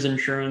renters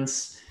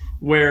insurance,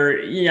 where,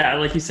 yeah,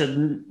 like you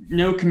said,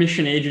 no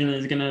commission agent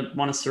is going to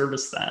want to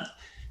service that.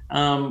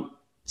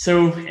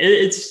 So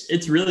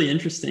it's really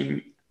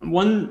interesting.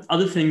 One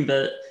other thing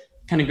that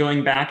kind of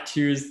going back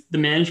to is the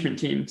management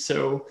team.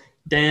 So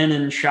Dan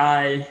and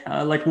Shai,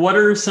 like what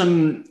are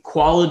some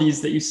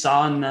qualities that you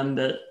saw in them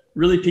that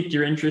really piqued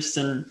your interest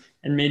and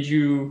made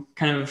you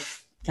kind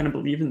of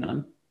believe in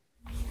them?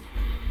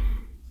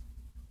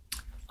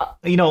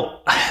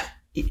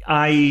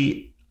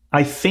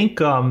 I think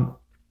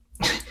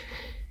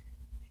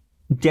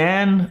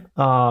Dan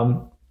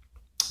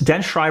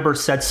Schreiber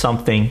said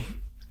something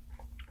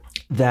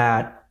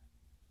that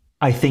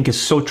I think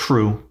is so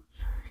true.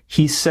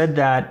 He said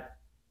that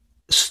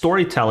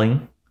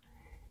storytelling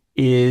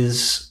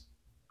is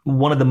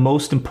one of the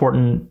most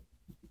important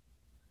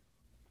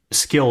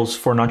skills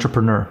for an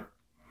entrepreneur.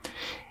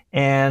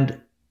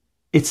 And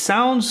that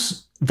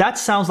sounds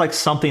like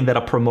something that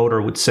a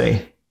promoter would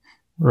say,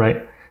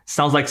 right?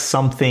 Sounds like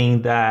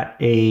something that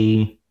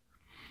a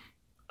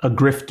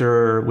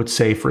grifter would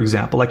say, for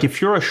example. Like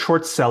if you're a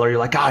short seller, you're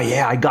like, oh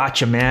yeah, I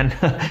got you, man.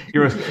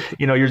 You're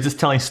just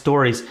telling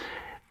stories.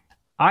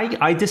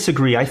 I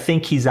disagree. I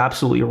think he's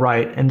absolutely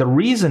right. And the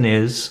reason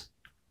is,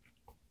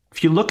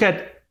 if you look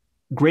at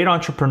great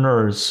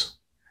entrepreneurs,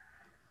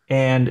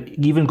 and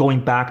even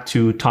going back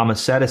to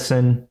Thomas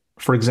Edison,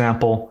 for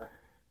example,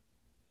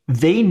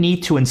 they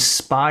need to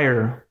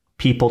inspire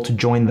people to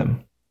join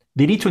them.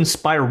 They need to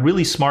inspire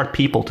really smart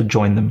people to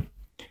join them.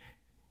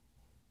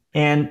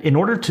 And in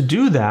order to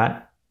do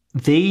that,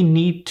 they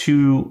need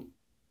to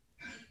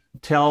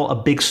tell a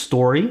big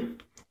story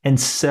and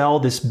sell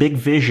this big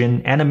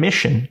vision and a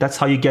mission. That's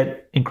how you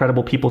get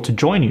incredible people to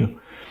join you.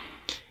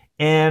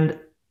 And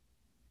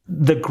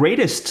the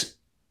greatest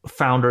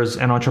founders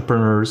and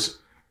entrepreneurs,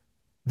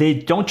 they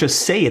don't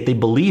just say it, they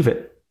believe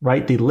it,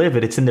 right? They live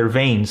it. It's in their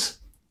veins.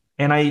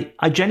 And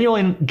I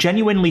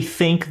genuinely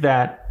think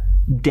that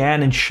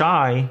Dan and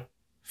Shai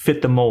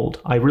fit the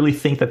mold. I really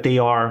think that they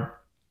are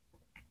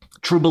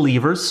true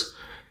believers,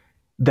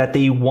 that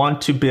they want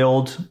to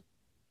build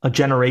a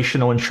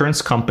generational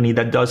insurance company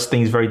that does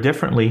things very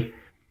differently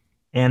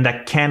and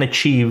that can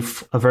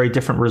achieve a very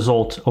different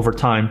result over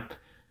time.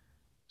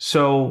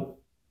 So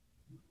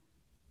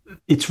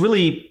it's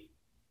really,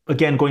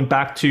 again, going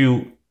back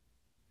to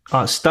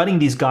studying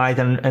these guys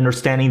and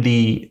understanding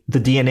the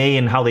DNA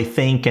and how they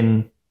think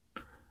and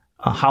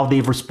how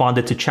they've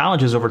responded to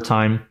challenges over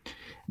time.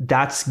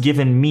 That's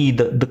given me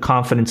the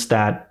confidence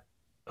that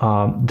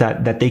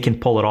they can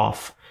pull it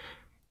off.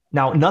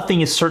 Now,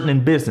 nothing is certain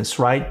in business,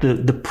 right?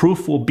 The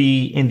proof will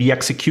be in the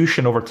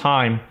execution over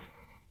time.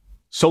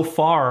 So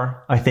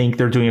far, I think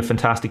they're doing a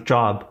fantastic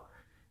job,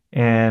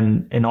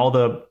 and all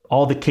the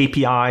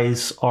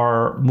KPIs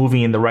are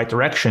moving in the right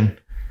direction.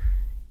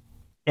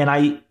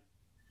 And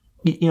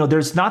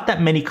there's not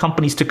that many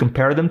companies to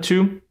compare them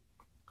to,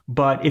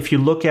 but if you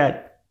look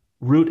at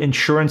Root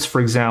Insurance, for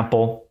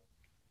example,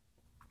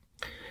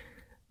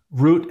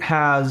 Root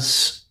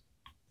has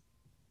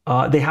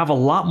they have a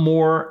lot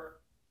more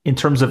in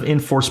terms of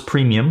in-force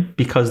premium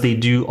because they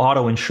do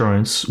auto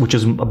insurance, which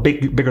is a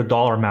bigger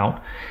dollar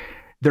amount.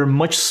 They're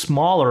much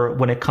smaller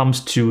when it comes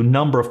to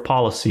number of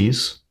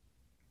policies.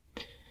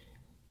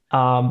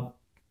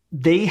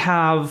 They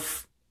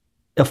have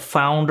a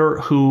founder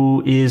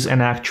who is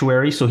an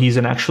actuary, so he's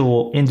an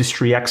actual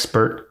industry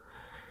expert.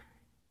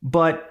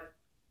 But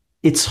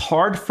it's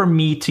hard for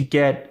me to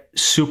get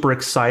super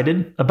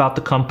excited about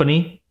the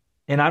company.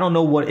 And I don't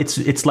know what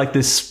it's like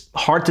this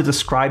hard to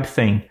describe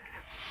thing.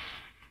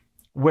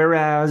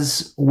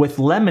 Whereas with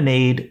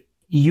Lemonade,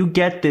 you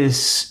get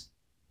this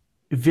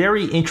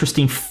very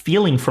interesting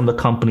feeling from the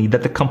company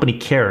that the company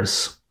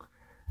cares.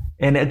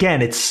 And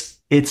again, it's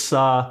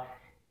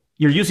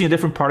you're using a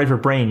different part of your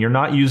brain. You're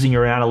not using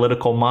your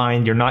analytical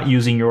mind. You're not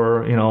using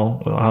your,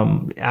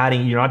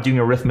 adding, you're not doing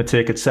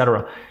arithmetic,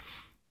 etc.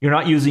 You're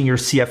not using your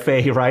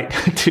CFA, right,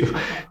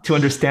 to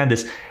understand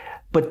this.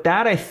 But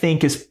that, I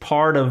think, is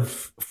part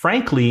of,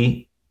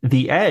 frankly,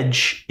 the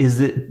edge is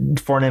that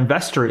for an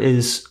investor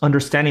is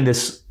understanding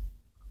this,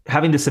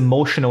 having this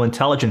emotional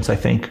intelligence, I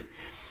think.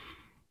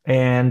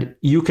 And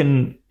you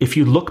can, if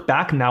you look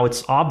back now,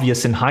 it's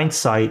obvious in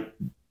hindsight,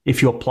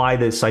 if you apply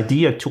this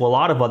idea to a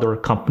lot of other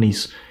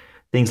companies,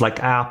 things like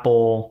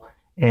Apple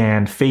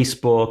and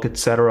Facebook,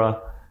 etc.,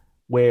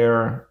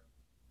 where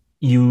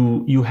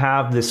you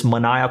have this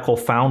maniacal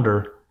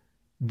founder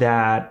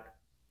that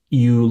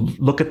you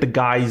look at the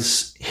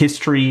guy's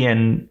history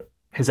and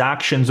his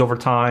actions over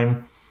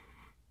time,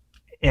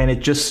 and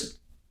it just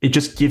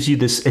gives you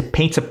this, it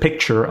paints a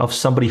picture of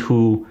somebody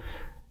who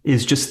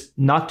is just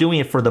not doing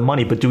it for the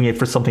money, but doing it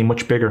for something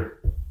much bigger.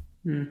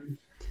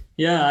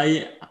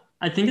 Yeah,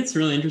 I think it's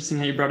really interesting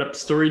how you brought up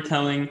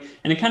storytelling,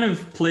 and it kind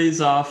of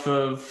plays off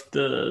of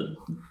the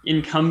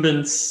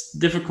incumbent's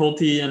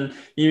difficulty. And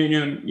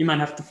you might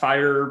have to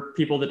fire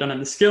people that don't have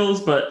the skills,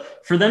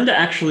 but for them to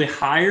actually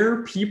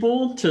hire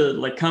people to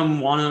like come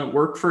want to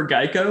work for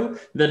Geico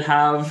that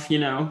have,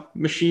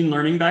 machine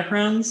learning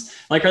backgrounds,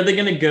 like, are they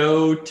going to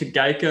go to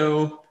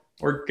Geico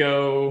or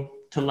go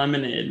to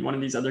Lemonade, one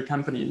of these other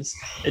companies?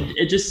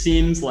 It just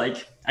seems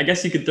like, I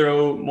guess you could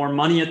throw more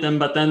money at them,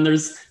 but then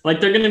there's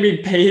like, they're going to be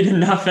paid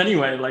enough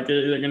anyway. Like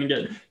they're going to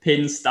get paid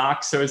in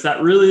stock. So is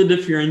that really a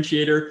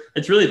differentiator?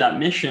 It's really that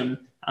mission.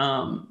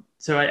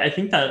 So I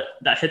think that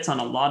hits on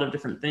a lot of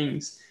different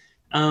things.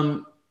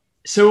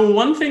 So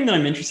one thing that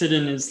I'm interested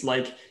in is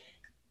like,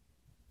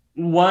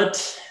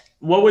 what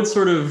would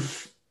sort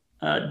of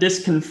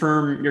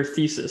disconfirm your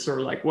thesis,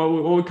 or like what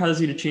would cause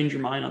you to change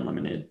your mind on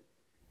Lemonade?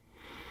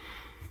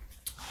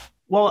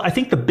 Well, I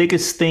think the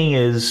biggest thing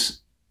is,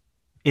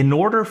 in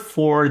order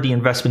for the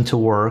investment to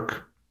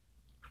work,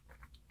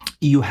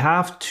 you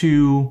have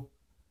to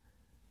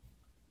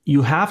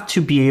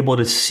be able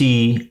to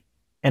see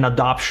an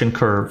adoption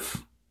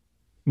curve.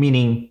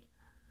 Meaning,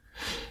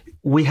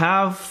 we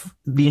have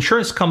the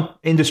insurance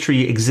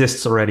industry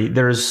exists already.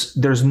 There's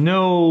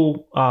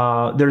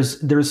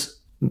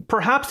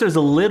perhaps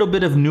a little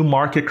bit of new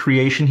market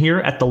creation here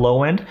at the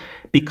low end,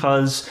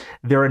 because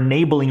they're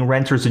enabling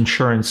renters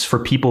insurance for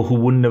people who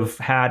wouldn't have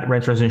had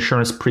renters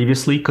insurance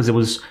previously,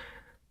 because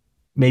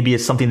maybe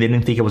it's something they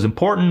didn't think it was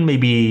important.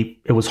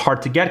 Maybe it was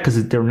hard to get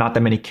because there are not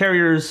that many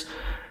carriers.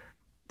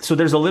 So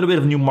there's a little bit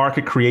of new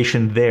market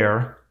creation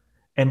there.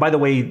 And by the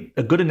way,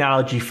 a good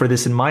analogy for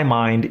this in my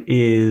mind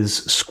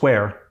is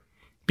Square,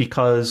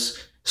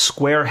 because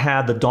Square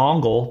had the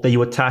dongle that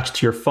you attach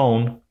to your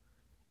phone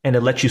and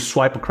it lets you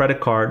swipe a credit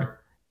card.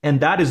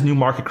 And that is new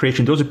market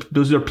creation.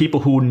 Those are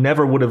people who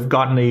never would have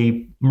gotten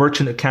a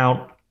merchant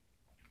account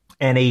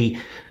and a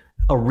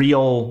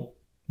real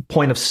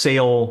point of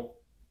sale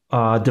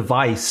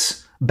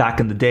device back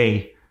in the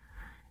day.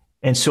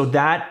 And so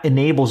that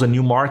enables a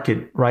new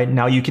market, right?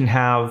 Now you can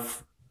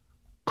have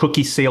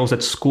cookie sales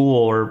at school,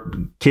 or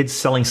kids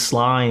selling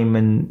slime,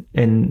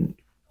 and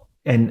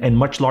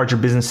much larger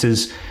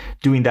businesses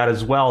doing that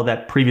as well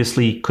that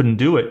previously couldn't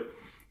do it.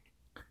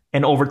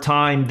 And over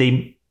time,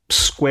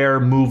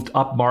 Square moved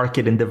up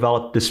market and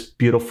developed this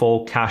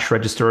beautiful cash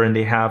register. And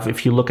they have,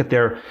 if you look at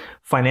their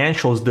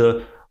financials,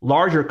 the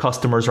larger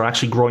customers are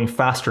actually growing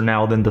faster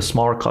now than the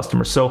smaller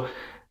customers. So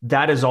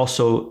that is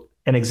also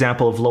an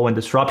example of low-end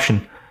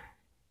disruption.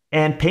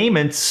 And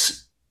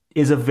payments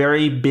is a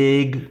very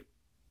big,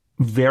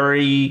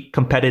 very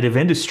competitive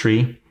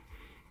industry.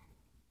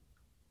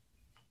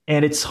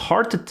 And it's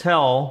hard to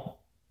tell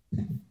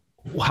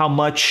how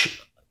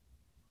much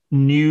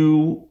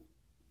new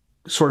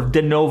sort of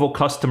de novo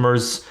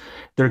customers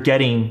they're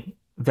getting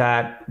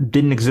that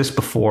didn't exist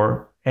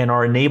before and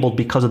are enabled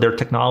because of their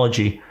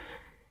technology.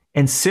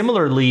 And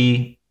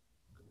similarly,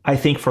 I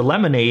think for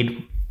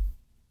Lemonade,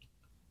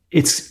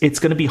 it's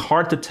going to be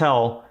hard to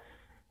tell.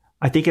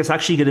 I think it's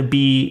actually going to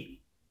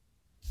be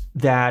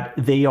that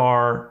they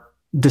are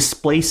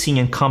displacing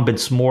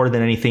incumbents more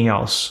than anything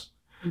else.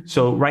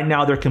 So right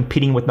now they're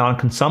competing with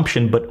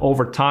non-consumption, but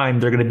over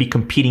time they're going to be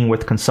competing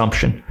with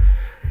consumption.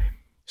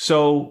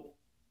 So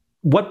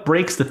what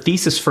breaks the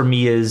thesis for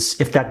me is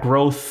if that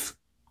growth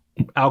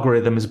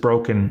algorithm is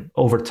broken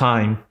over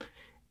time,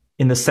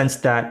 in the sense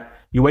that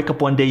you wake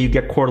up one day, you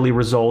get quarterly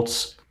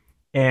results,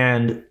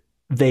 and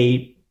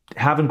they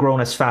haven't grown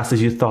as fast as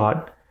you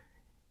thought,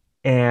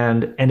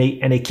 and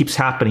it keeps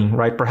happening,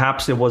 right?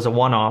 Perhaps it was a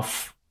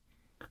one-off,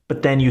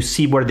 but then you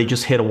see where they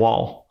just hit a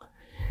wall.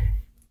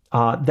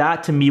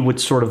 That to me would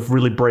sort of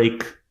really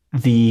break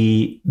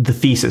the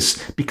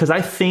thesis, because I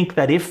think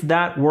that if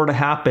that were to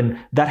happen,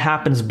 that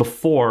happens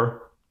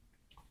before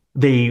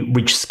they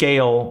reach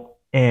scale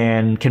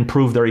and can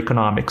prove their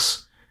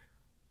economics,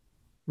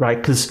 right?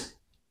 Because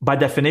by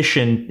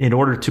definition, in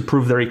order to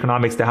prove their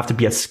economics, they have to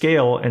be at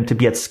scale, and to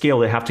be at scale,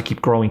 they have to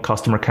keep growing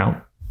customer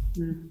count.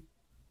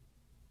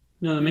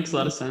 No, that makes a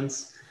lot of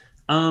sense.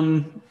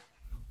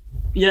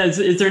 Yeah,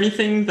 is there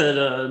anything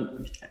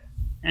that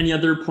Any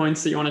other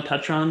points that you want to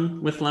touch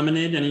on with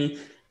Lemonade? Any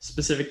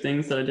specific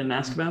things that I didn't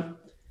ask about?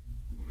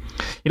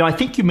 I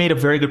think you made a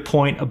very good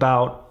point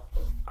about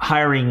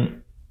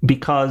hiring,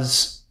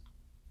 because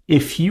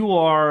if you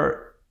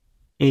are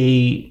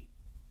a,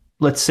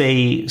 let's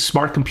say,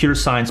 smart computer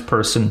science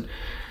person,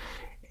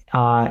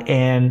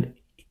 and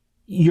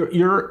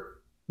you're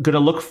going to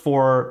look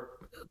for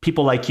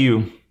people like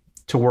you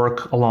to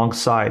work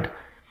alongside,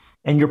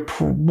 and you're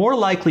more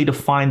likely to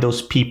find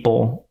those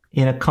people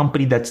in a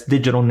company that's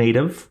digital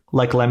native,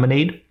 like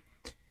Lemonade,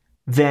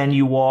 than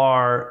you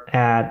are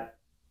at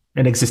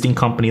an existing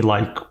company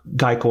like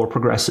Geico or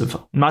Progressive.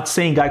 I'm not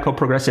saying Geico or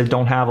Progressive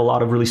don't have a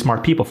lot of really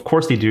smart people. Of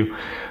course they do.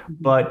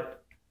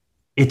 But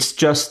it's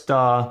just,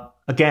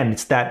 again,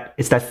 it's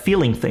that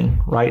feeling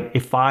thing, right?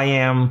 If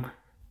I'm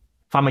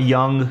a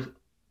young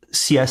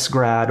CS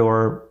grad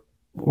or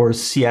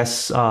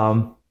CS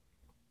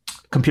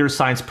computer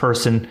science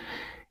person,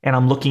 and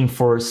I'm looking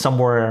for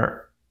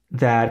somewhere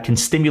that can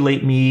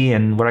stimulate me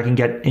and where I can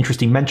get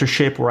interesting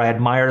mentorship, where I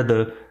admire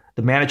the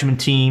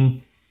management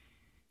team.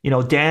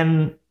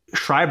 Dan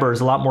Schreiber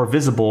is a lot more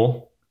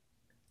visible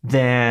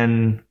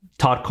than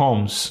Todd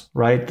Combs,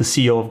 right? The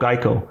CEO of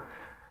Geico.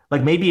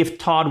 Like, maybe if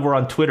Todd were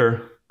on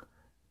Twitter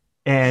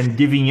and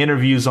giving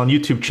interviews on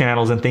YouTube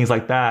channels and things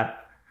like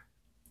that,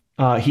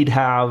 he'd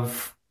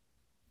have,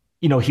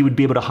 he would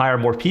be able to hire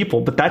more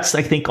people. But that's,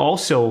 I think,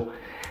 also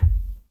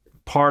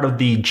part of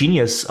the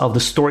genius of the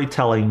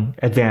storytelling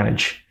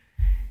advantage.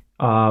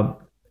 A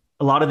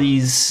lot of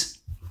these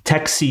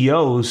tech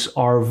CEOs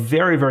are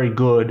very, very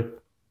good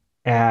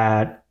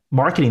at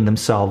marketing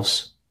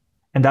themselves.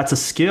 And that's a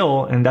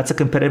skill and that's a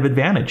competitive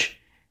advantage,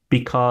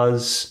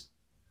 because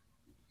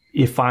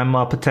if I'm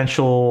a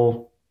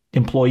potential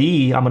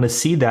employee, I'm going to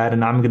see that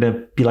and I'm going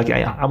to be like,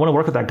 I want to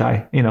work with that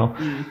guy,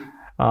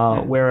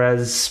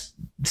 whereas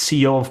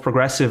CEO of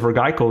Progressive or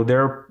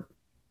Geico,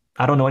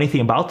 I don't know anything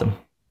about them.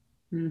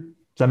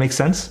 Does that make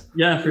sense?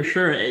 Yeah, for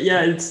sure.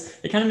 Yeah,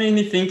 it kind of made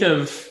me think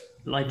of,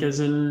 like, as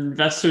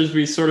investors,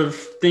 we sort of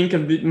think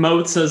of the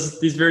moats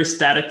as these very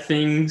static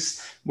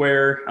things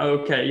where,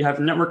 okay, you have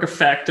network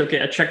effect.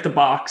 Okay, I check the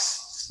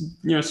box,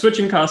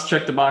 switching costs,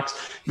 check the box,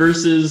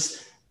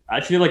 versus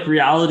I feel like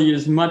reality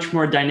is much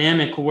more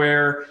dynamic,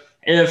 where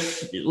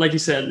if, like you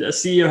said, a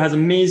CEO has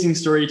amazing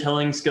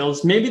storytelling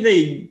skills, maybe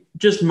they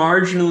just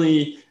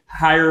marginally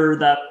hire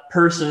that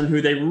person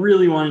who they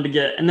really wanted to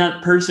get, and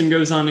that person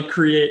goes on to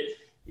create,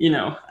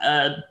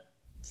 a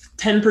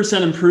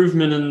 10%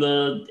 improvement in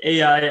the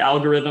AI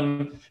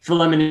algorithm for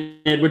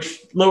Lemonade, which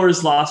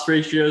lowers loss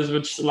ratios,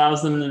 which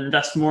allows them to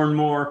invest more and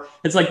more.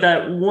 It's like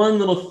that one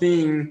little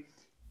thing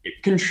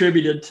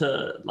contributed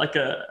to like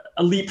a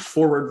leap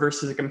forward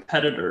versus a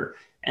competitor.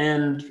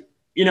 And,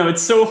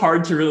 it's so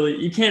hard to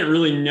you can't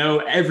really know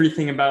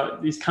everything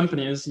about these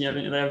companies. They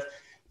have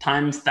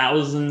times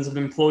thousands of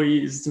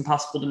employees. It's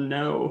impossible to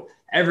know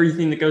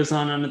everything that goes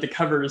on under the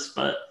covers,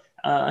 but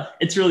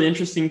it's really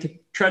interesting to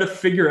try to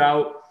figure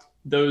out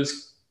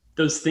those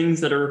things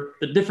that are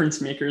the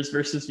difference makers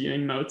versus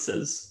viewing moats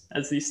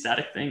as these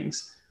static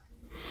things.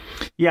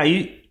 Yeah,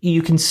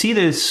 you can see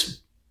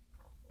this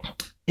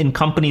in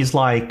companies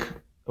like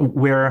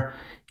where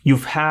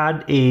you've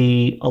had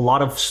a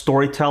lot of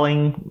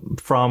storytelling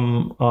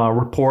from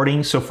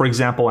reporting. So, for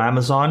example,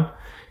 Amazon,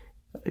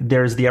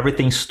 there's the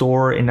Everything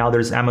Store, and now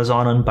there's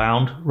Amazon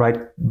Unbound, right?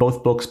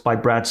 Both books by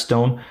Brad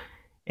Stone.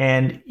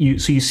 And you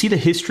see the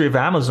history of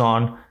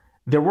Amazon.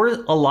 There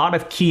were a lot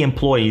of key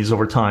employees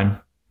over time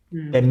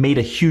that made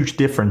a huge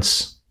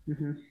difference.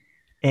 Mm-hmm.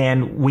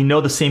 And we know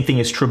the same thing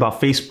is true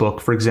about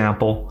Facebook, for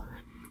example.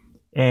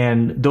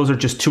 And those are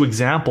just two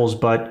examples,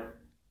 but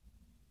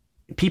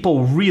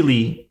people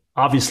really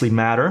obviously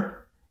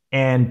matter.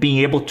 And being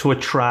able to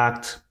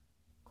attract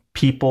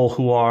people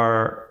who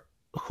are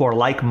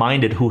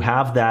like-minded, who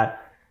have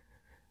that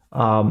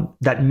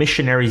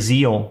missionary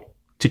zeal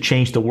to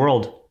change the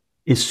world,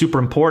 is super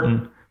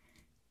important.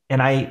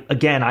 And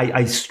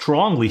I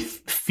strongly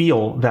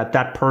feel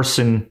that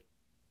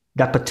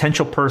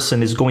potential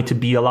person is going to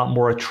be a lot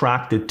more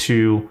attracted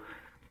to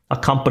a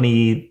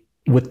company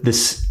with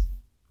this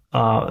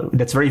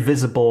that's very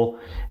visible,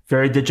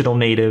 very digital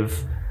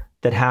native,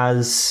 that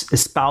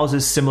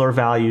espouses similar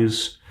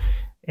values,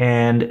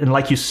 and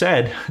like you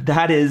said,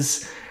 that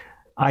is,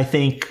 I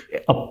think,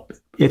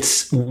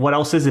 it's what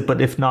else is it?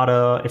 But if not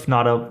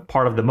a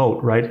part of the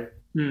moat, right?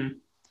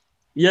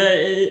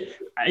 Yeah,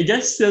 I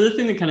guess the other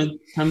thing that kind of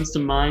comes to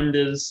mind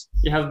is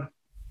you have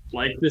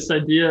like this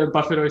idea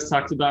Buffett always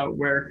talks about,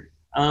 where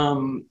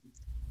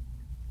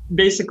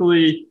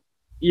basically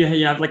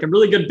you have like a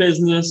really good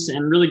business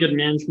and really good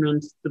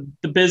management.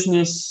 The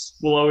business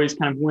will always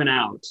kind of win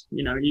out.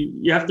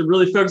 You have to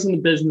really focus on the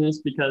business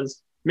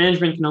because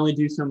management can only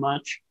do so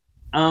much.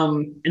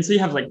 And so you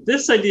have like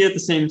this idea at the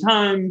same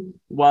time,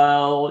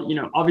 while,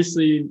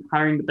 obviously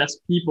hiring the best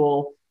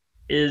people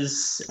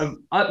is of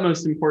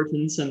utmost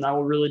importance, and that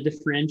will really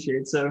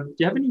differentiate. So do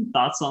you have any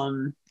thoughts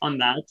on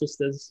that,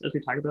 just as we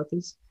talk about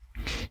this?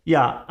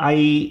 Yeah,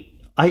 I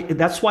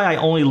that's why I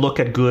only look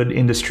at good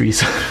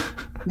industries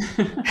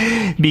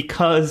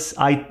because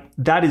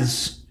that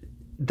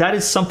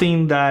is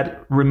something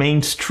that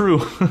remains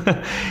true.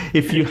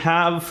 If you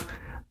have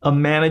a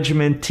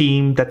management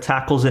team that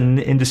tackles an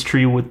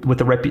industry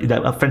with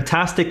a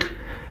fantastic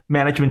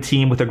management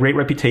team with a great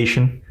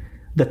reputation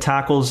that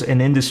tackles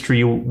an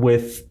industry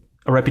with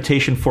a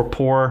reputation for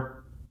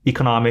poor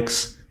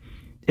economics,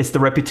 it's the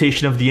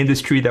reputation of the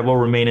industry that will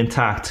remain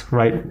intact,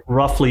 right?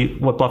 Roughly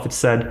what Buffett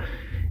said.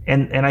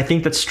 And I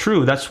think that's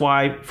true. That's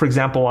why, for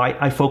example,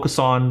 I focus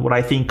on what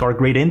I think are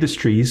great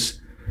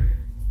industries.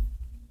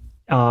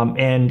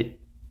 And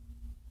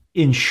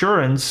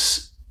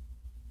insurance,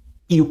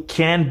 you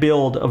can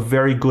build a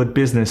very good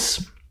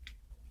business.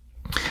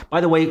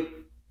 By the way,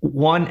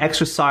 one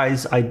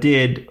exercise I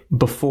did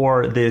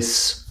before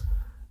this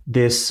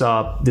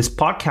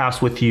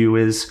podcast with you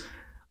is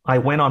I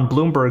went on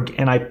Bloomberg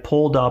and I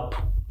pulled up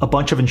a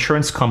bunch of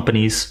insurance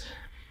companies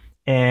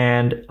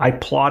and I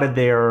plotted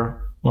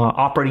their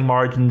operating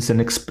margins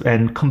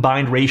and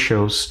combined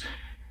ratios,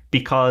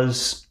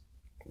 because,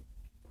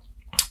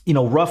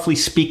 roughly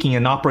speaking,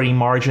 an operating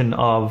margin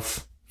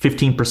of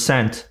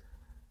 15%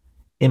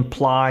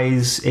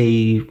 implies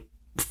a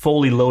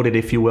fully loaded,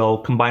 if you will,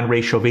 combined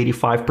ratio of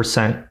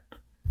 85%,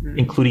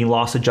 including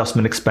loss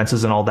adjustment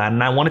expenses and all that.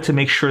 And I wanted to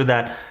make sure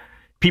that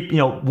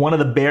people, one of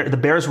the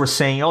bears were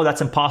saying, oh,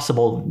 that's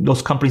impossible.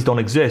 Those companies don't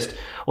exist.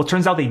 Well, it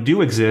turns out they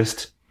do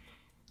exist.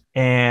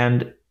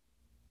 And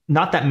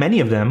not that many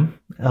of them.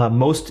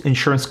 Most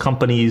insurance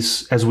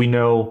companies, as we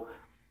know,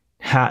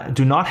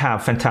 do not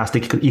have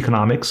fantastic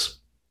economics.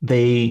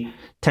 They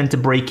tend to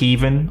break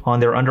even on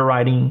their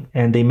underwriting,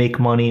 and they make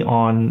money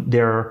on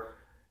their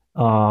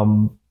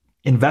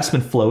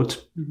investment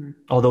float,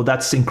 although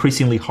that's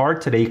increasingly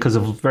hard today because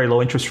of very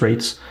low interest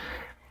rates.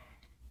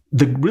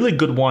 The really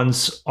good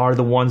ones are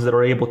the ones that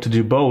are able to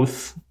do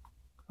both.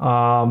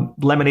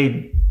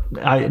 Lemonade,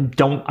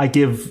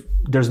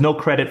 there's no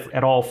credit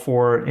at all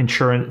for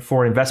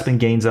investment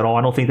gains at all.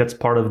 I don't think that's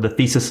part of the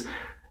thesis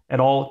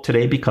at all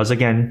today, because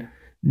again,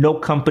 no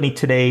company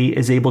today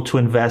is able to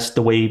invest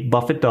the way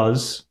Buffett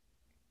does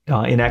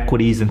in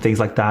equities and things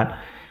like that.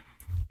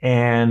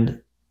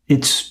 And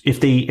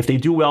if they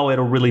do well,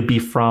 it'll really be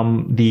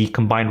from the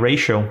combined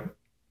ratio.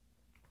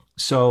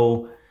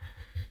 So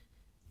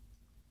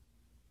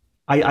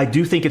I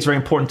do think it's very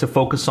important to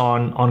focus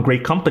on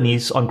great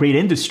companies, on great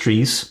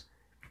industries,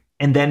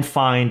 and then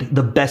find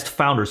the best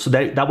founders. So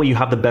that way you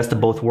have the best of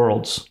both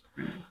worlds,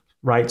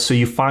 right? So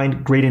you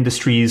find great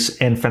industries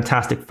and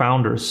fantastic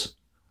founders.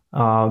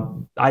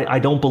 I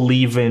don't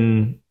believe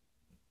in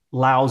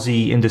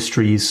lousy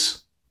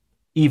industries,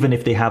 even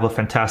if they have a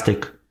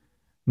fantastic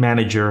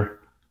manager.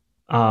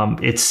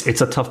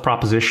 It's a tough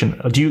proposition.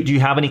 Do you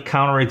have any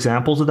counter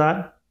examples of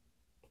that?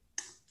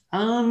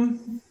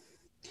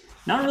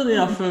 Not really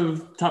off of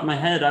the top of my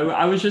head.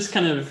 I was just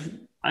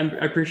I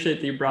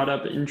appreciate that you brought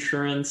up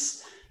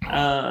insurance,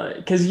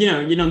 because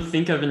you don't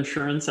think of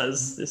insurance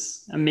as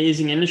this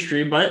amazing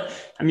industry, but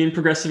I mean,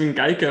 Progressive and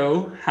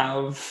Geico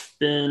have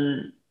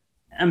been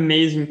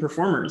amazing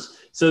performers.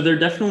 So there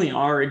definitely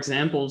are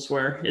examples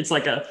where it's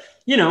like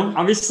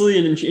obviously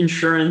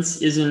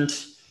insurance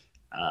isn't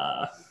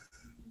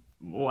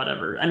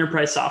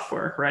enterprise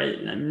software, right?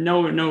 And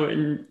no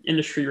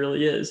industry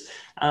really is,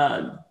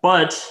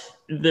 but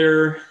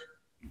they're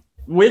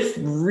with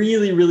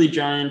really, really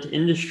giant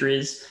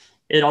industries.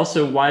 It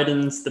also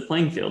widens the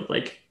playing field.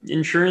 Like,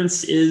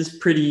 insurance is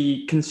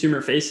pretty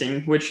consumer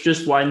facing, which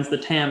just widens the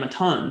TAM a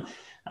ton.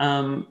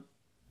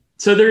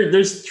 So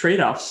there's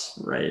trade-offs,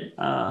 right?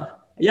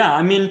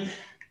 I mean,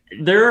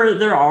 there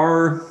is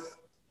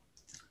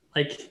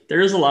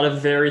a lot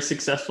of very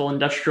successful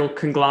industrial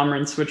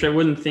conglomerates, which I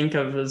wouldn't think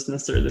of as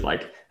necessarily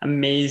like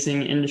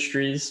amazing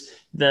industries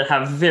that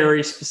have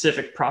very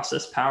specific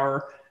process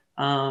power.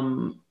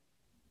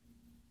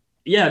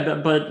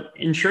 But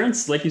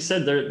insurance, like you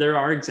said, there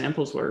are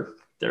examples where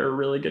there are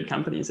really good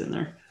companies in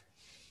there.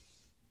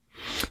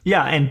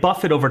 Yeah, and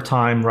Buffett over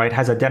time, right,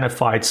 has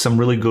identified some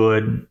really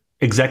good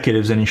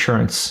executives in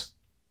insurance,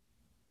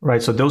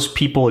 right? So those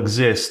people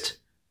exist.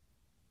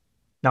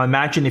 Now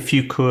imagine if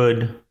you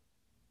could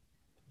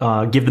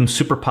give them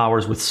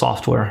superpowers with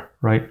software,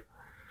 right?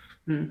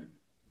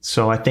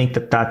 So I think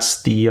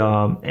that's the,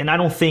 and I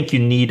don't think you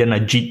need an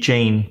Ajit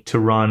Jain to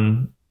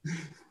run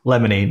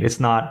Lemonade. They're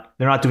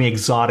not doing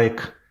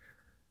exotic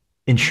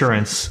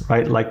insurance,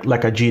 right? Like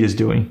Ajit is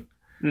doing.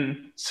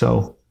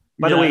 So,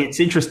 by the way, it's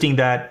interesting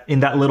that in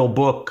that little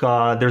book,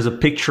 there's a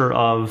picture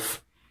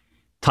of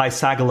Ty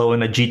Sagalow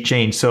and Ajit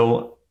Jain.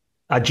 So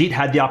Ajit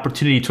had the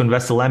opportunity to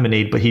invest in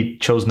Lemonade, but he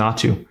chose not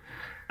to.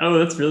 Oh,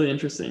 that's really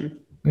interesting.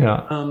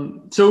 Yeah.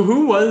 So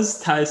who was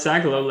Ty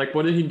Sagalow? Like,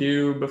 what did he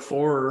do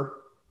before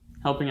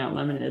helping out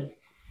Lemonade?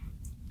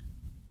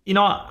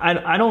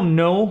 I don't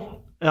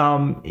know.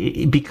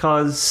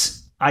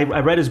 Because I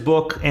read his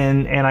book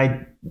and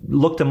I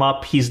looked him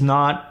up. He's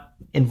not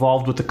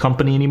involved with the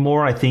company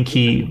anymore. I think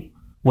he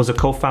was a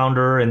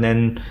co-founder, and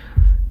then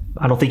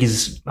I don't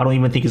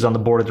even think he's on the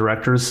board of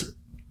directors.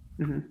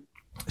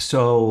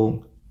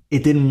 So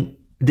it didn't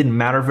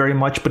matter very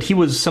much, but he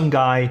was some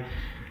guy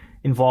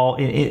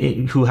involved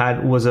who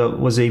was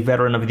a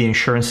veteran of the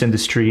insurance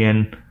industry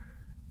and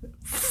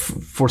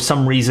for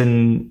some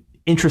reason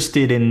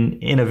interested in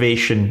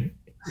innovation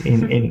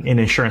in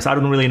insurance. I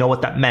don't really know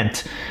what that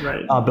meant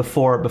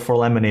before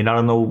Lemonade. I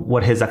don't know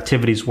what his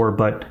activities were,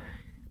 but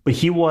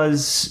he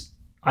was,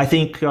 I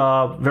think,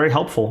 very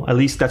helpful. At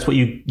least that's what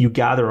you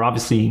gather.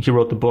 Obviously, he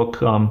wrote the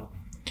book.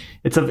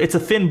 It's a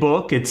thin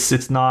book.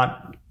 It's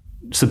not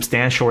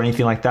substantial or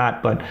anything like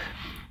that, but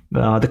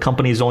the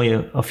company is only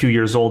a few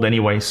years old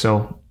anyway.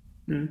 So.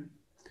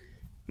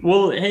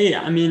 Well, hey,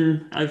 I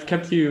mean, I've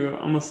kept you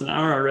almost an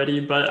hour already,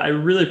 but I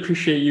really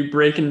appreciate you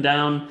breaking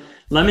down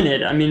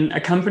Lemonade. I mean,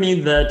 a company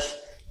that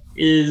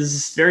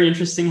is very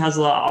interesting, has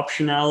a lot of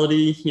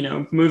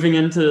optionality, moving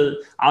into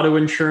auto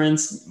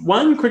insurance.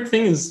 One quick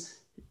thing is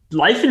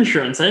life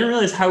insurance. I didn't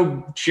realize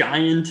how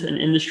giant an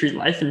industry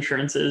life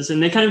insurance is.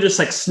 And they kind of just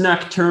like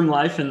snuck term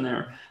life in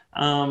there.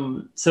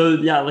 So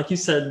yeah, like you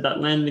said, that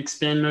land and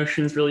expand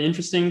motion is really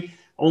interesting.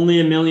 Only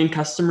 1 million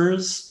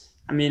customers.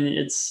 I mean,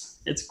 it's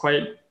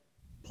quite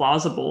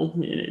plausible.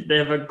 They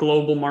have a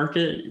global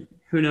market.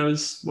 Who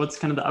knows what's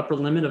kind of the upper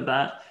limit of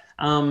that.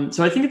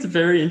 So I think it's a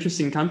very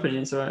interesting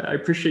company. So I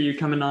appreciate you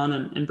coming on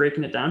and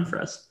breaking it down for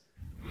us.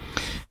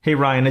 Hey,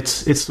 Ryan,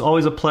 it's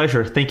always a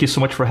pleasure. Thank you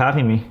so much for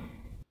having me.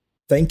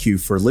 Thank you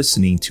for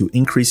listening to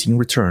Increasing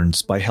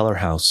Returns by Heller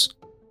House.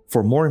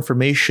 For more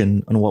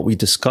information on what we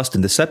discussed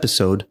in this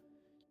episode,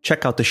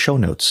 check out the show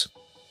notes.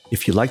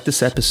 If you like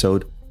this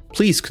episode,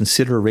 please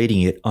consider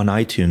rating it on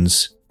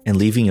iTunes and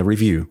leaving a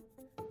review.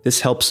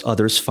 This helps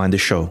others find the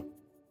show.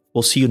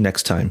 We'll see you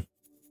next time.